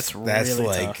 Yeah, that's That's really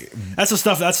like- tough. That's the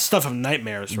stuff. That's the stuff of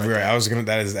nightmares, right? Right. there. I was gonna.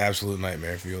 That is an absolute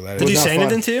nightmare for you. That Did he is. not say fun.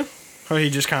 anything to you, or he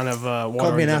just kind of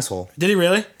Called me an asshole. Did he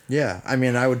really? Yeah, I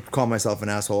mean, I would call myself an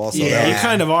asshole also. Yeah. You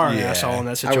kind of are an Yeah. asshole in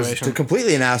that I was situation.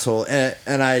 completely an asshole, and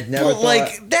I never But thought...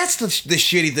 like that's the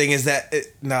shitty thing is that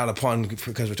not a pun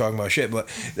because we're talking about shit, but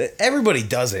that everybody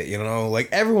does it. You know, like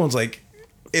everyone's like.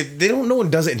 If they don't, no one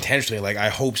does it intentionally. Like I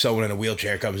hope someone in a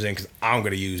wheelchair comes in because I'm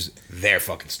gonna use their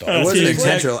fucking stuff. It wasn't Exactly.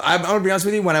 intentional. I'm gonna be honest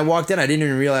with you. When I walked in, I didn't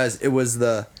even realize it was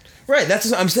the... Right. That's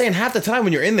what I'm saying. Half the time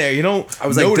when you're in there, you don't I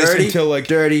was like, notice dirty, until like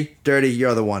dirty,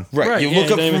 you're the one. right. Right, You yeah, look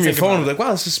you up don't even from your think phone and about be like,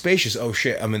 wow, this is spacious. Oh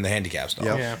shit, I'm in the handicap stall.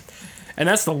 Yep. Yeah, and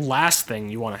that's the last thing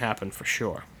you want to happen for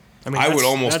sure. I mean, I would that's-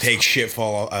 almost that's-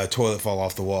 take toilet fall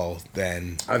off the wall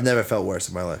than. I've never felt worse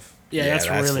in my life. Yeah, Yeah, that's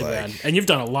that's really like- bad. And you've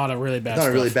done a lot of really bad I've done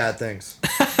stuff. really bad things.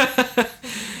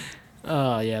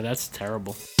 Oh yeah, that's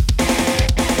terrible.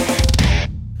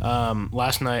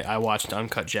 Last night I watched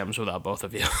Uncut Gems without both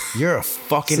of you. You're a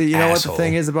fucking. See, you know what asshole. the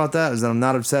thing is about that is that I'm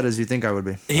not upset as you think I would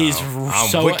be. He's I'm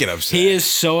so wicked upset. He is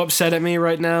so upset at me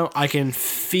right now. I can I've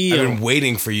feel been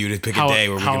waiting for you to pick how, a day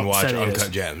where we how can watch upset he is.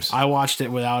 Uncut Gems. I watched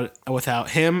it without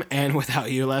him and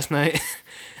without you last night,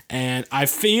 and I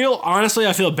feel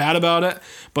bad about it.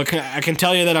 But I can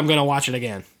tell you that I'm gonna watch it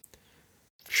again.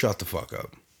 Shut the fuck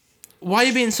up, Why are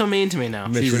you being so mean to me now?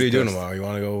 Mitch. Jesus What are you doing Christ. tomorrow? You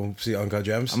want to go see Uncut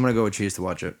Gems? I'm gonna go with Cheese to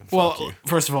watch it. Well,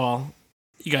 first of all,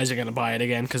 you guys are gonna buy it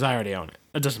again because I already own it.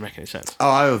 It doesn't make any sense.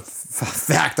 Oh,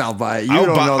 fact, I'll buy it. You I'll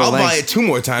don't buy, know the I'll buy length. it 2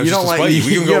 more times You just don't to like- spite you.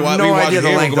 We can you go have watch, no we watch idea it the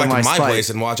here. We'll length go of back to my my spite. place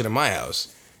and watch it in my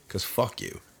house. Cause fuck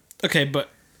you. Okay, but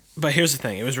here's the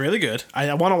thing. It was really good.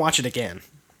 I want to watch it again.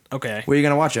 Okay, Where are you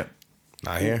gonna watch it?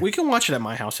 Not here. we can watch it at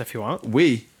my house if you want.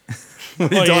 We.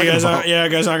 What are Oh, you talking you guys about? aren't. Yeah, you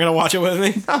guys aren't gonna watch it with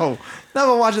me. No,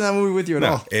 never watching that movie with you at No,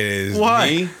 all. it is Why?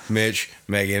 me, Mitch,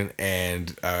 Megan,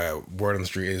 and word on the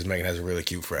street is Megan has a really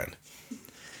cute friend.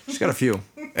 She's got a few.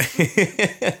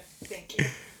 Thank you.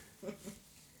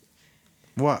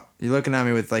 What? You looking at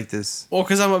me with like this? Well,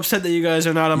 because I'm upset that you guys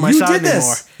are not on my You side did this.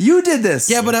 anymore. You did this.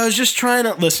 Yeah, but I was just trying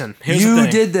to listen. Here's the you thing.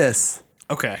 did this.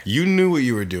 Okay. You knew what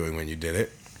you were doing when you did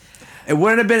it. It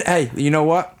wouldn't have been. Hey, you know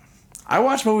what? I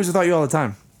watch movies without you all the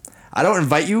time. I don't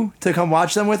invite you to come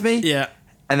watch them with me, Yeah.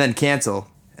 and then cancel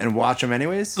and watch them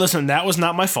anyways. Listen, that was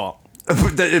not my fault.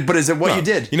 But is it what you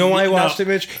did? You know why he No. watched it,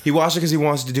 Mitch? He watched it because he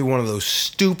wants to do one of those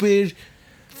stupid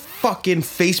fucking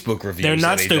Facebook reviews. They're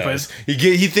not that he stupid. does.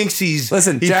 He thinks he's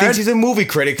Listen, he Darren- thinks he's a movie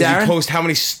critic because Darren- he posts how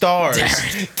many stars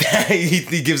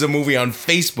he gives a movie on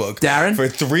Facebook. Darren? For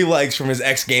 3 likes from his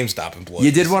ex GameStop employee.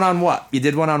 You did one on what? You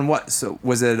did one on what? So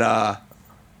was it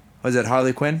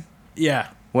Harley Quinn? Yeah.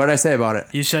 What did I say about it?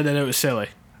 You said that it was silly.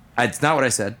 It's not what I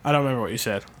said. I don't remember what you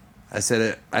said. I said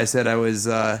it. I said I was.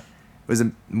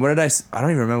 What did I? I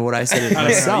don't even remember what I said it I don't know.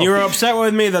 myself. You were upset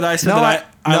with me that I said No, that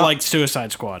I no. liked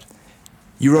Suicide Squad.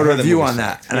 You wrote I a heard the review movie on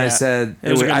that, and Yeah. I said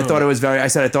It was a good I thought movie. it was very. I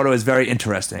said I thought it was very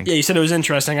interesting. Yeah, you said it was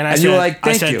interesting, and I And said, you were like, I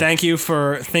 "Thank said you." thank you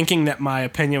for thinking that my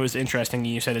opinion was interesting, and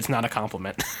you said it's not a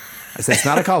compliment. I said it's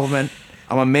not a compliment.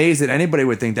 I'm amazed that anybody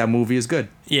would think that movie is good.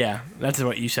 Yeah, that's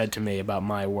what you said to me about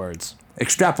my words.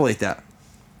 Extrapolate that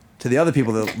to the other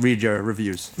people that read your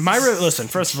reviews. Listen,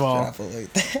 first of all,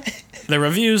 the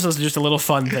reviews is just a little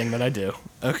fun thing that I do.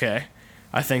 Okay.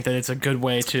 I think that it's a good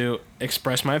way to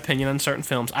express my opinion on certain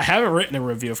films. I haven't written a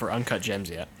review for Uncut Gems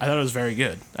yet. I thought it was very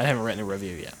good. I haven't written a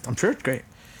review yet. I'm sure it's great.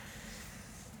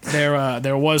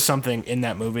 There was something in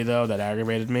that movie though that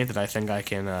aggravated me that I think I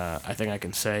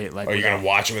can say like. Are you without- gonna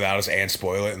watch it without us and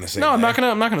spoil it in the same? No, I'm not day?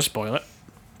 gonna spoil it.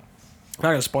 I'm not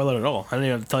gonna spoil it at all. I don't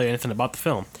even have to tell you anything about the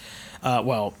film.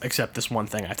 Well, except this one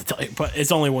thing I have to tell you. But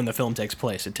it's only when the film takes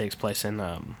place. It takes place in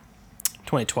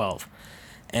 2012,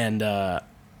 and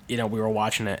we were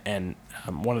watching it, and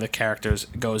one of the characters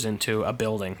goes into a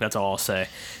building. That's all I'll say.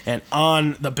 And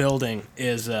on the building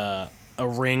is a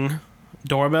Ring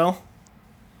doorbell.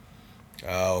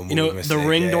 Oh, the mistake.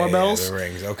 Ring Yeah, doorbells? the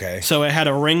rings, okay. So it had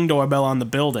a Ring doorbell on the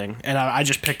building, and I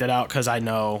just picked it out because I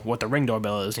know what the Ring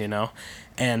doorbell is,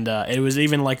 And it was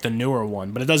even like the newer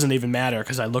one, but it doesn't even matter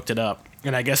because I looked it up,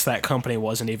 and I guess that company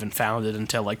wasn't even founded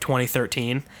until like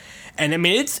 2013. And I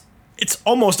mean, it's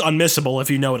almost unmissable if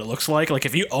you know what it looks like. Like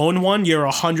if you own one, you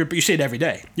see it every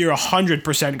day. You're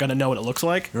 100% gonna know what it looks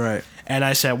like. Right. And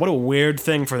I said, what a weird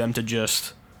thing for them to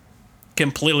just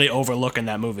completely overlook in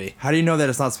that movie. How do you know that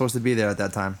it's not supposed to be there at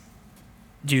that time?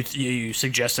 You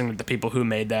suggesting that the people who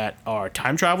made that are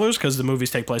time travelers? Because the movies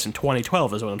take place in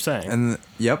 2012 is what I'm saying. And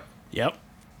yep. Yep.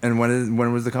 And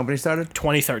when was the company started?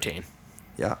 2013.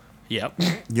 Yeah. Yep.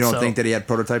 You don't think that he had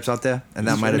prototypes out there, and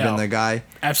that might have been No. the guy?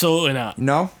 Absolutely not.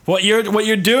 No. What you're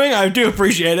doing, I do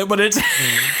appreciate it, but it's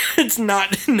it's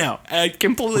not. No, I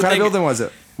completely. What kind of think building was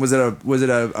it? Was it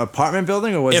a apartment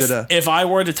building, or was if I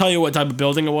were to tell you what type of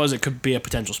building it was, it could be a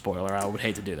potential spoiler. I would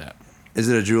hate to do that. Is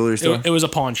it a jewelry store? It was a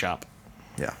pawn shop.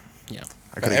 Yeah. Yeah.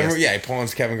 I could have guessed. Yeah, he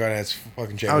pawns Kevin Garnett's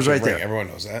fucking championship I was right ring. there. Everyone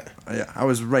knows that. Yeah, I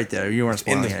was right there. You weren't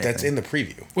spoiling anything. That's in the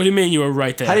preview. What do you mean you were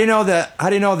right there? How do you know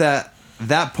that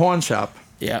that pawn shop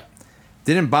Yeah.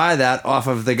 didn't buy that off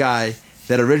of the guy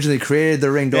that originally created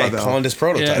the Ring Yeah, he doorbell? pawned his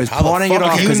prototype. Yeah. He was How the pawning it fuck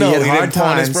off do you because he know had he hard didn't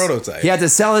pawn his times. prototype? He had to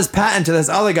sell his patent to this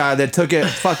other guy that took it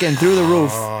fucking through the roof.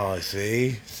 Oh,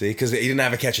 see, because he didn't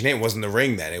have a catchy name. It wasn't the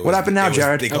Ring then. It was, What happened now,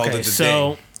 Jared? They called Okay, it the so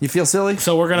Ding. You feel silly?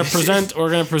 so we're gonna present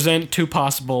two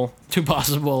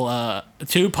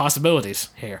possibilities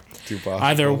here. Two possible.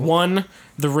 Either one,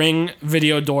 the Ring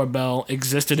video doorbell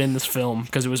existed in this film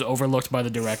because it was overlooked by the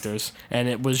directors, and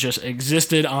it was just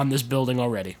existed on this building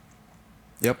already.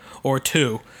 Yep. Or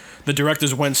two, the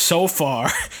directors went so far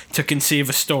to conceive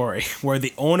a story where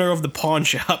the owner of the pawn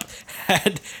shop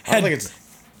had I don't think it's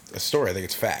a story. I think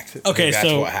it's fact. I Okay, think that's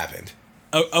so- what happened.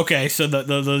 okay, so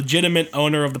the legitimate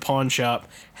owner of the pawn shop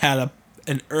had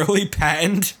an early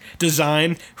patent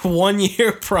design 1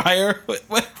 year prior. What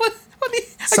do you,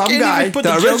 I Some can't guy, even put the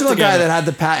joke original guy together. that had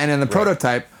the patent and the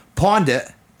prototype, pawned it.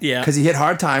 Yeah. Because he hit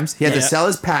hard times. He had to Yeah. sell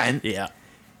his patent, Yeah.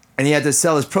 and he had to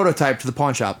sell his prototype to the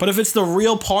pawn shop. But if it's the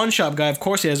real pawn shop guy, of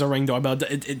course he has a Ring doorbell.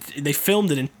 They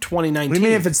filmed it in 2019. What do you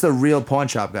mean if it's the real pawn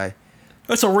shop guy?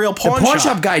 That's a real The pawn, pawn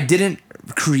shop guy didn't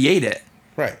create it.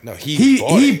 Right. No, He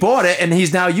bought bought it, and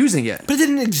he's now using it. But it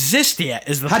didn't exist yet,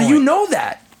 is the How point. do you know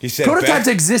that? He said prototypes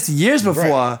back- exist years before.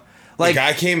 Right. Like, the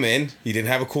guy came in. He didn't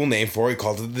have a cool name for it. He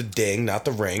called it the Ding, not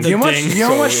the Ring. you know Ding.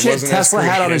 how much So it shit wasn't as Tesla had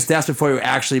on creative. his desk before he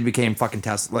actually became fucking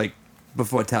Tesla? Like,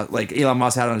 before like Elon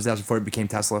Musk had on his desk before he became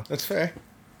Tesla. That's fair.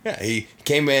 Yeah, he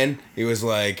came in. He was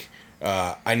like,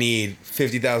 I need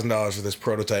 $50,000 for this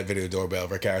prototype video doorbell.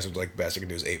 Rick Harrison was like, best I can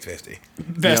do is $850.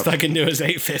 Best Yep. I can do is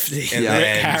 $850. And Yeah. Rick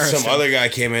then Harrison. some other guy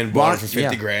came in, bought it for 50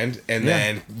 Yeah. grand, and Yeah.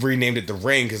 then renamed it the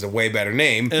Ring because a way better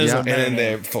name. It is a And better then name.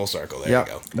 they're full circle. There Yeah. you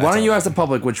go. That's Why don't all you that ask the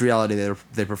public which reality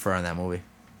they prefer in that movie?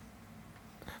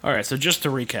 All right, so just to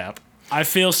recap, I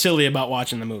feel silly about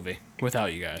watching the movie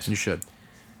without you guys. You should.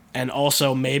 And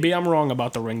also, maybe I'm wrong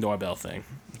about the Ring doorbell thing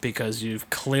because you've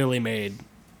clearly made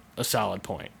a solid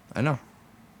point. I know.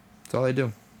 That's all I do.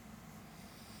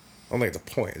 I don't think it's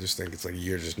a point. I just think it's like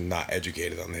you're just not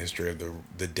educated on the history of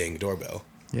the Ding doorbell,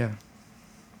 Yeah.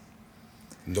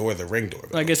 nor the Ring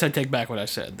doorbell. I guess I take back what I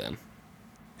said then.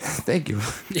 Thank you. I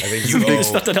think you There's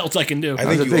owe, nothing else I can do. I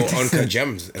think That you was a owe big- Uncut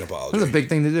Gems an apology. That's a big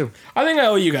thing to do. I think I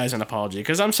owe you guys an apology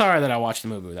because I'm sorry that I watched the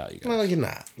movie without you guys. Well, you're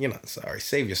not. You're not sorry.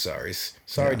 Save your sorries.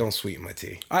 Sorry, don't sweeten my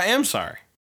tea. I am sorry.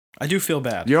 I do feel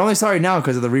bad. You're only sorry now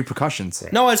because of the repercussions.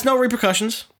 No, it's no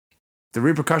repercussions. The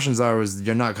repercussions are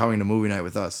you're not coming to movie night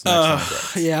with us.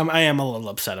 next time. Yeah, I am a little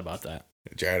upset about that.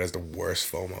 Jared has the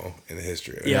worst FOMO in the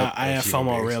history. Yeah, I have human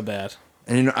FOMO beings. real bad.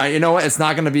 And you know what? It's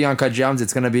not going to be Uncut Gems.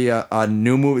 It's going to be a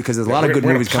new movie because there's a lot of good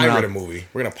We're movies gonna coming pirate out. a movie.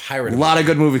 We're gonna pirate A lot of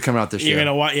good movies coming out this You're year.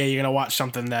 gonna watch. Yeah, you're gonna watch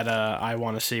something that I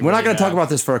want to see. We're not really going to talk bad. about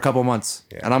this for a couple months,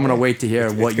 Yeah. and I'm going to wait to hear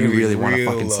It's what gonna you be really want to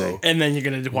real fucking low. say. And then you're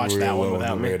gonna watch that Real one low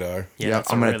without on the me. radar. Yeah, Yep,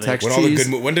 that's I'm a gonna really- text When all the Cheese.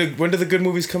 good when do the good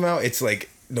movies come out? It's like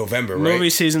November, right? Movie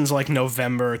season's like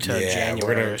November to yeah,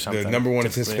 January or something. the number one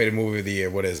typically. anticipated movie of the year.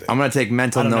 What is it? I'm going to take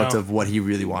mental I don't notes know. of what he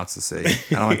really wants to say.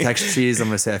 And I'm going to text Cheese. I'm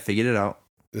going to say I figured it out.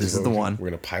 This is the one. We're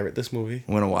gonna pirate this movie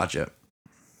I'm going to watch it.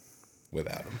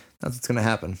 without him. That's what's going to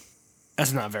happen.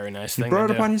 That's not a very nice You thing. brought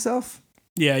to it do. upon yourself?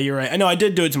 Yeah, you're right. I know I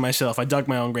did do it to myself. I dug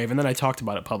my own grave and then I talked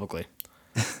about it publicly.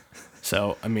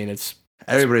 So I mean, it's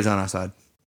Everybody's on our side.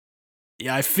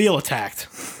 yeah. I feel attacked.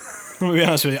 Let me be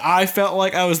honest with you. I felt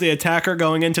like I was the attacker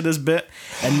going into this bit,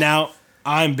 and now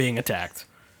I'm being attacked.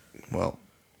 Well,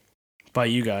 by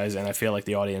you guys, and I feel like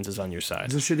the audience is on your side.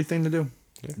 It's a shitty thing to do.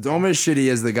 It's almost shitty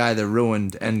as the guy that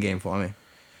ruined Endgame for me.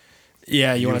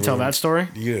 Yeah, you want to tell that story?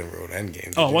 You didn't ruin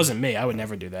Endgame. Oh, it wasn't me. I would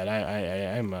never do that.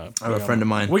 I'm a. I have a friend of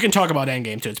mine. We can talk about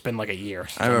Endgame too. It's been like a year.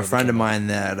 I have a friend of mine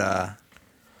that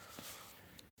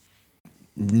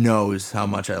knows how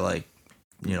much I like,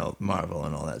 Marvel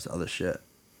and all that other shit.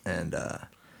 And I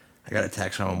got a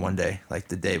text from him one day, like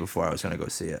the day before I was going to go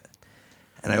see it.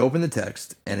 And I opened the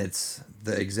text, and it's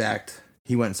the exact...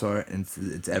 He went and saw it, and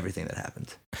it's everything that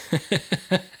happened.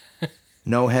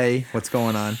 No, hey, what's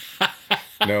going on?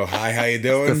 No, hi, how you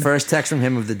doing? The first text from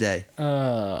him of the day.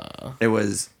 It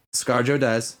was, ScarJo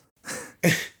dies.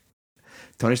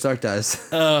 Tony Stark dies.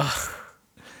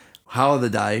 How they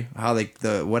die, how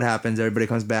what happens, everybody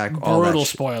comes back. All Brutal that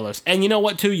spoilers. And you know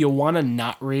what, too? You want to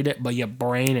not read it, but your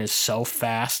brain is so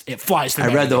fast, it flies through.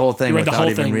 I read the whole thing You read the without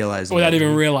whole even thing realizing Without it.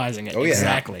 even realizing it. Oh, yeah.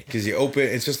 Exactly. Because you open,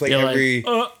 it's just like You're every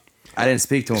I didn't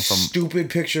speak to him from... stupid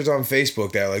pictures on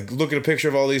Facebook that, like, look at a picture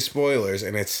of all these spoilers,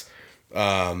 and it's,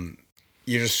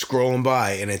 you're just scrolling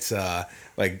by, and it's,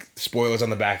 like, spoilers on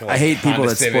the back of, like, I hate people Honda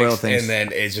that Civics, spoil things. And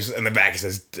then it's just, in the back it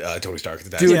says, Tony Stark.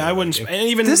 Dude, Yeah, I wouldn't. And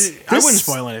even I wouldn't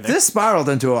spoil anything. This spiraled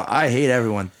into a I hate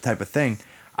everyone type of thing.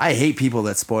 I hate people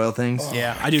that spoil things.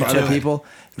 Yeah, I do for other too. people.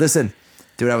 Listen,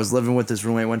 dude, I was living with this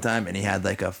roommate one time, and he had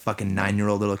like a fucking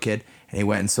 9-year-old little kid, and he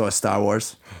went and saw Star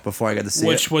Wars before I got to see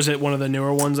Which it. was it? One of the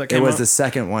newer ones that It came was out? the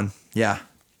second one. Yeah,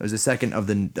 it was the second of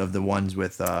the ones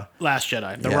with. Last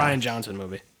Jedi, the Yeah. Ryan Johnson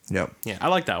movie. Yep. Yeah, I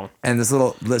like that one. And this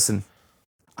little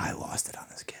I lost it on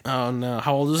this kid. Oh no,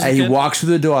 how old is this Hey, he kid? walks through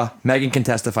the door. Megan can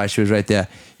testify. She was right there.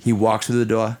 He walks through the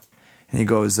door, and he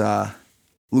goes,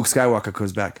 Luke Skywalker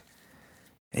comes back,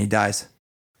 and he dies.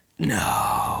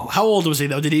 No. How old was he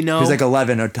though? Did he know? He was like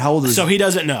 11 or how old is So he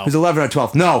doesn't know. He was 11 or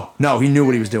 12. No, he knew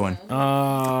what he was doing. And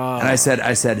Oh. I said,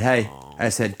 hey,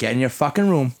 get in your fucking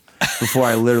room before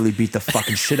I literally beat the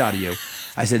fucking shit out of you.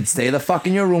 I said, stay the fuck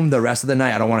in your room the rest of the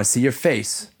night. I don't want to see your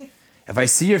face. If I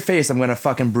see your face, I'm gonna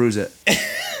fucking bruise it.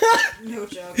 No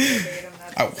joke. Verbatim.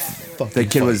 That's exactly what The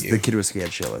kid was you. the kid was scared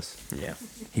shitless. Yeah.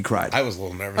 He cried. I was a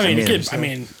little nervous. I mean,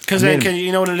 mean, because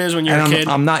you know what it is when you're And a kid.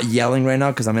 I'm not yelling right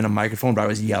now because I'm in a microphone, but I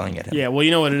was yelling at him. Yeah, well,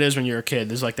 you know what it is when you're a kid.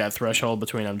 There's like that threshold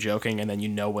between I'm joking and then you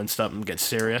know when something gets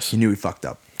serious. He knew he fucked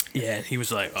up. Yeah, and he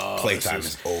was like, "Oh, Playtime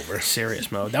this is over.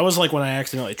 serious mode." That was like when I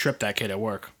accidentally tripped that kid at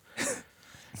work.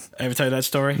 I ever tell you that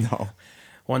story? No.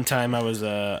 One time I was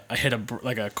I hit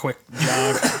a quick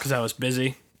jog because I was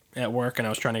busy at work and I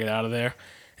was trying to get out of there,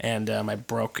 and I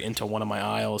broke into one of my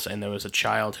aisles and there was a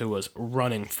child who was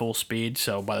running full speed.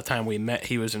 So by the time we met,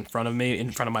 he was in front of me,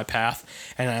 in front of my path,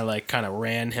 and I like kind of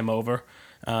ran him over.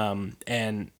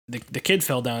 And the kid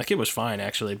fell down. The kid was fine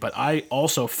actually, but I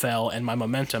also fell, and my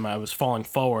momentum, I was falling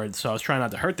forward, so I was trying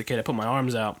not to hurt the kid. I put my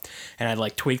arms out and I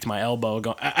like tweaked my elbow.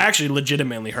 I actually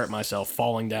legitimately hurt myself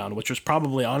falling down, which was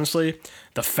probably honestly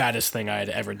the fattest thing I had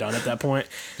ever done at that point.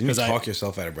 Didn't you talk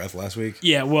yourself out of breath last week?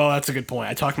 Yeah, well, that's a good point.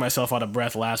 I talked myself out of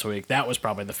breath last week. That was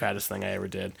probably the fattest thing I ever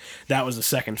did. That was the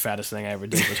second fattest thing I ever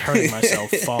did, was hurting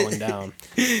myself falling down.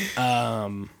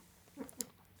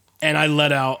 And I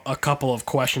let out a couple of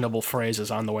questionable phrases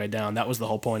on the way down. That was the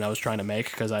whole point I was trying to make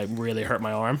because I really hurt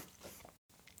my arm.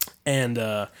 And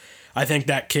I think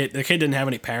the kid didn't have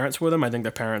any parents with him. I think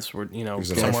their parents were,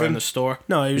 was an somewhere in orphan? the store.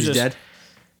 No, he was He's just dead?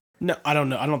 No, I don't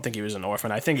know. I don't think he was an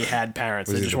orphan. I think he had parents.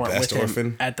 Was They he just the weren't best with him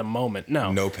orphan? at the moment.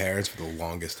 No. No parents for the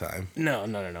longest time.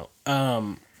 No.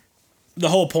 The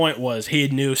whole point was he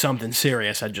knew something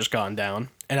serious had just gone down.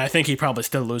 And I think he probably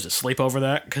still loses sleep over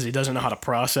that because he doesn't know how to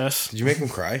process. Did you make him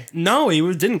cry? No, he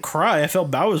didn't cry. I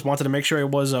felt bad. I was wanted to make sure he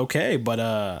was okay. But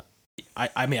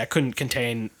I mean, I couldn't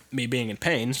contain me being in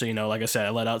pain. So, like I said,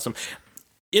 I let out some...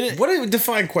 What do you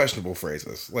define questionable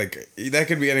phrases? Like, that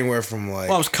could be anywhere from like...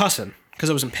 Well, I was cussing because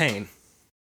I was in pain.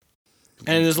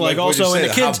 And it's like what'd you also in say?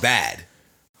 the kids... How bad?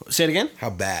 Say it again? How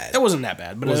bad? It wasn't that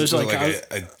bad, but it was like...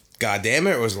 a goddamn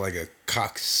it, or was it like a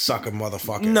cocksucker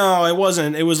motherfucker? No, it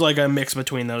wasn't. It was like a mix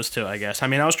between those two, I guess. I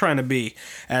mean, I was trying to be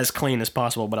as clean as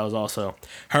possible, but I was also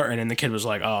hurting, and the kid was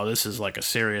like, oh, this is like a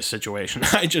serious situation.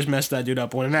 I just messed that dude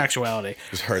up, when in actuality...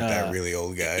 Just hurt that really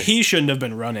old guy. He shouldn't have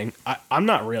been running. I'm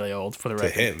not really old, for the To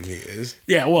record. him, he is.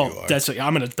 Yeah, You well, are.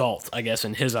 I'm an adult, I guess,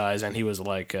 in his eyes, and he was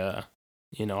like, I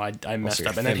messed Also,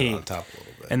 up, you're and then thinning on top a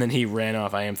little bit. and then he ran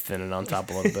off. I am thinning on top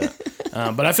a little bit,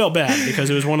 but I felt bad because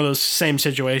it was one of those same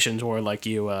situations where like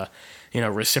you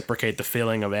reciprocate the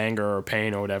feeling of anger or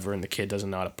pain or whatever, and the kid doesn't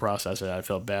know how to process it. I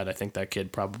felt bad. I think that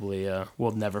kid probably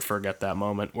will never forget that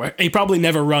moment where he probably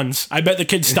never runs. I bet the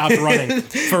kid stopped running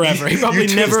forever. He probably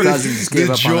never. doesn't just give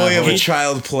the up on joy that of a whole-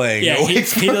 child playing. Yeah, away he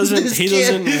from this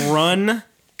doesn't kid. run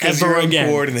 'Cause ever you're again.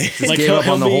 uncoordinated. Like Gave he'll, up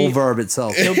on the he'll whole be, verb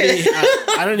itself. he'll be.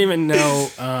 I don't even know.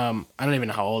 I don't even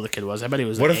know how old the kid was. I bet he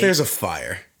was. What like if there's a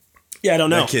fire? Yeah, I don't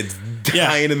know. That kid's Yeah.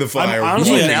 dying in the fire. I'm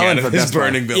honestly- walking Ellen out of for his Best Buy.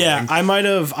 burning building. Yeah, I might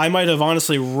have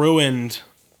honestly ruined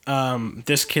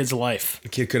this kid's life. The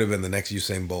kid could have been the next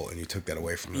Usain Bolt, and you took that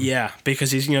away from him. Yeah,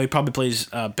 because he's he probably plays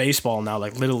baseball now,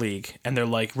 like Little League, and they're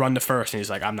like run to first, and he's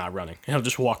like, I'm not running. And he'll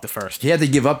just walk to first. He had to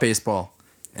give up baseball.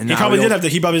 And He now probably he did don't- have to.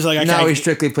 He probably was like, Now he okay,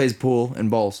 strictly plays pool and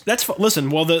bowls. that's listen.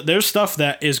 Well, there's stuff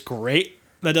that is great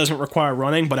that doesn't require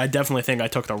running, but I definitely think I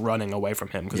took the running away from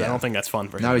him because I Yeah. don't think that's fun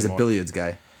for him. Now he's a anymore. billiards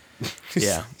guy.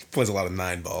 Yeah, He plays a lot of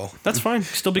 9-ball. that's fine.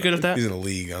 Still be good at that. He's in a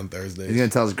league on Thursdays. He's gonna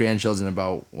tell his grandchildren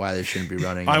about why they shouldn't be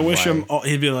running. I and wish why- him. Oh,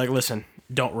 he'd be like, listen,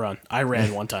 don't run. I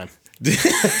ran one time.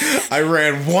 I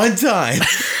ran one time.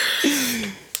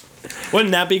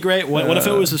 Wouldn't that be great? What if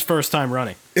it was his first time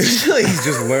running? He's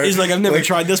just learned. He's like, I've never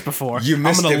tried this before. You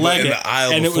missed I'm gonna it leg in it, the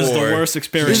aisle and it was the before. worst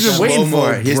experience. He's been ever. waiting Slow-mo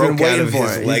for it. He's been broke out waiting of for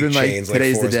his it. He's leg been like, chains like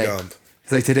today's the Forrest day. Gump.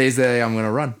 It's like, today's the day I'm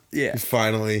gonna run. Yeah,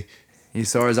 Finally, He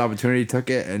saw his opportunity, took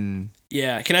it, and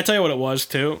yeah. Can I tell you what it was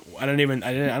too? I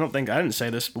didn't say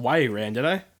this. Why he ran? Did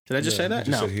I? Did I just say that?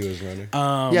 Just No. said he was running.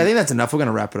 yeah, I think that's enough. We're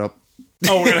gonna wrap it up.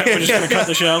 Oh, we're just gonna cut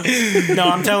the show. No,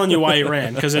 I'm telling you why he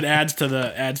ran because it adds to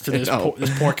this know.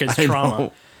 this poor kid's I trauma.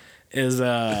 know. Is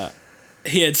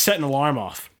he had set an alarm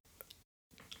off.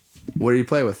 What did he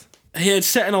play with? He had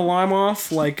set an alarm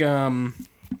off like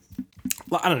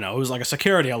I don't know. It was like a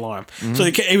security alarm. Mm-hmm. So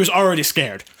he was already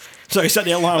scared. So he set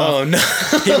the alarm Oh off.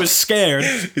 no! He was scared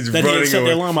He's that he had running set the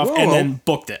away. alarm off Whoa, and whoa. then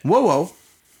booked it. Whoa, whoa!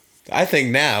 I think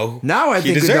now. Now I he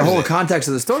think the deserves whole it. context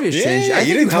of the story has changed. Yeah, I think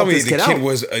you didn't tell helped me this the kid kid out.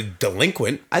 was a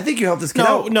delinquent. I think you helped this kid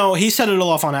No, out. no, he set it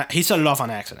off on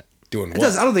accident. Doing It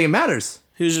does. I what? don't think it matters.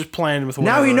 He was just playing with.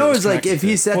 Now he whatever it knows, was like, if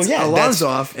he connected sets Well, yeah, alarms that's-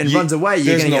 off and you- runs away, you're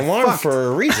There's gonna an get alarm fucked. for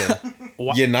a reason.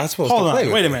 Wha- You're not supposed Hold to play on,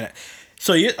 with wait a it. minute.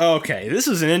 So okay, this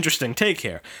is an interesting take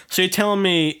here. So you're telling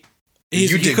me You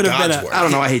he did could have been God's a work. I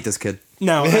don't know. I hate this kid.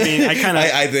 no. I mean, I kind of.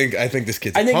 I think this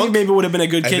kid's. I think he punk. maybe would have been a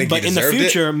good I kid, think but he in the deserved it.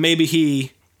 future, maybe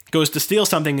he goes to steal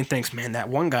something and thinks, "Man, that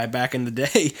one guy back in the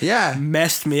day, Yeah.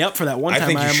 messed me up for that one I time."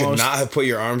 think you I should almost not have put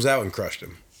your arms out and crushed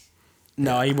him.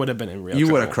 no, he would have been in real. You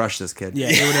would trouble. have crushed this kid. Yeah,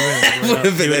 he would have been.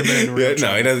 He would have been in real No,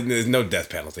 trouble. he doesn't. There's no death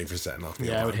penalty for setting off the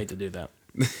Yeah, I alarm. would hate to do that.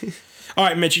 All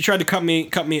right, Mitch, you tried to cut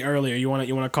me earlier. You want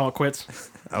to call it quits?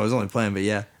 I was only playing, but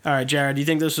yeah. All right, Jared, do you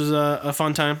think this was a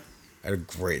fun time? I had a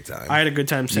great time. I had a good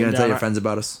time You sitting gonna tell down. your friends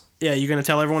about us? Yeah, you gonna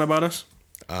tell everyone about us?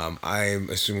 I'm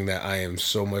assuming that I am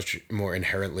so much more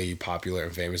inherently popular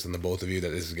and famous than the both of you that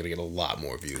this is gonna get a lot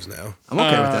more views now. I'm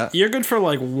okay with that. You're good for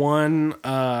like one.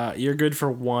 You're good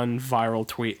for one viral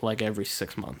tweet like every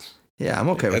 6 months. Yeah, I'm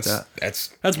okay with That's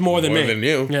that. That's more than me. than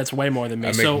you. Yeah, it's way more than me.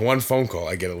 I make So, one phone call,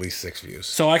 I get at least 6 views.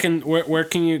 so I can. Where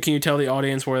can you tell the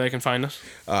audience where they can find us?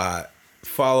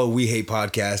 Follow We Hate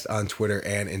Podcast on Twitter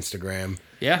and Instagram.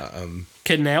 Yeah,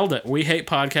 kid nailed it. We Hate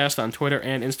Podcast on Twitter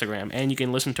and Instagram, and you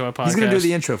can listen to our podcast He's gonna do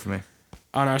the intro for me.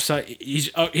 on our site. He's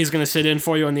gonna sit in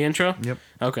for you on the intro. Yep.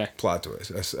 Okay. Plot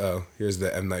twist. Here's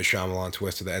the M. Night Shyamalan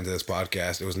twist at the end of this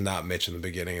podcast. It was not Mitch in the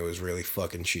beginning. It was really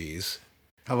fucking cheese.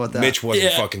 How about that? Mitch wasn't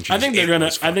Yeah, fucking cheese. I think they're It gonna.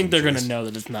 was I think fucking they're gonna cheese. know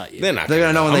that it's not you. They're not. They're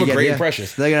gonna know when I'm they a get great here.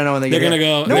 impressionist. They're gonna know when they They're get gonna here.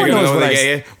 go- No they're one gonna knows know what when I they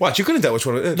say. get here. Watch, you couldn't tell which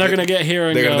one. They're gonna get here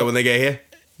and They're go. gonna know when they get here.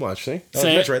 Watch, see? That was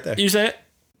say Mitch it. right there. You say it.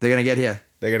 They're gonna get here.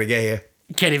 They're gonna get here.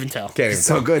 Can't even tell. Can't even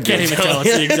So tell. good. Can't dude. even tell.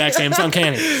 It's the exact same. It's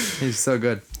uncanny. He's so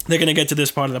good. They're gonna get to this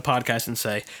part of the podcast and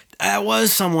say that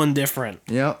was someone different.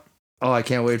 Yep. Oh, I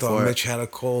can't wait Thought for Mitch it. had a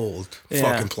cold. Yeah.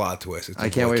 Fucking plot twist. It's I a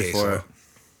can't boy wait case, for huh? it.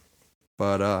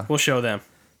 But We'll show them.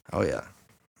 oh yeah,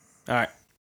 All right.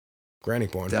 Granny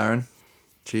porn. Darren,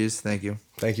 cheese. Thank you.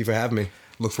 Thank you for having me.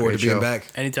 Look forward Great to being show. back.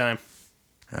 Anytime.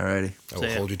 Alrighty. I will See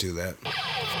ya. hold you to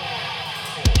that.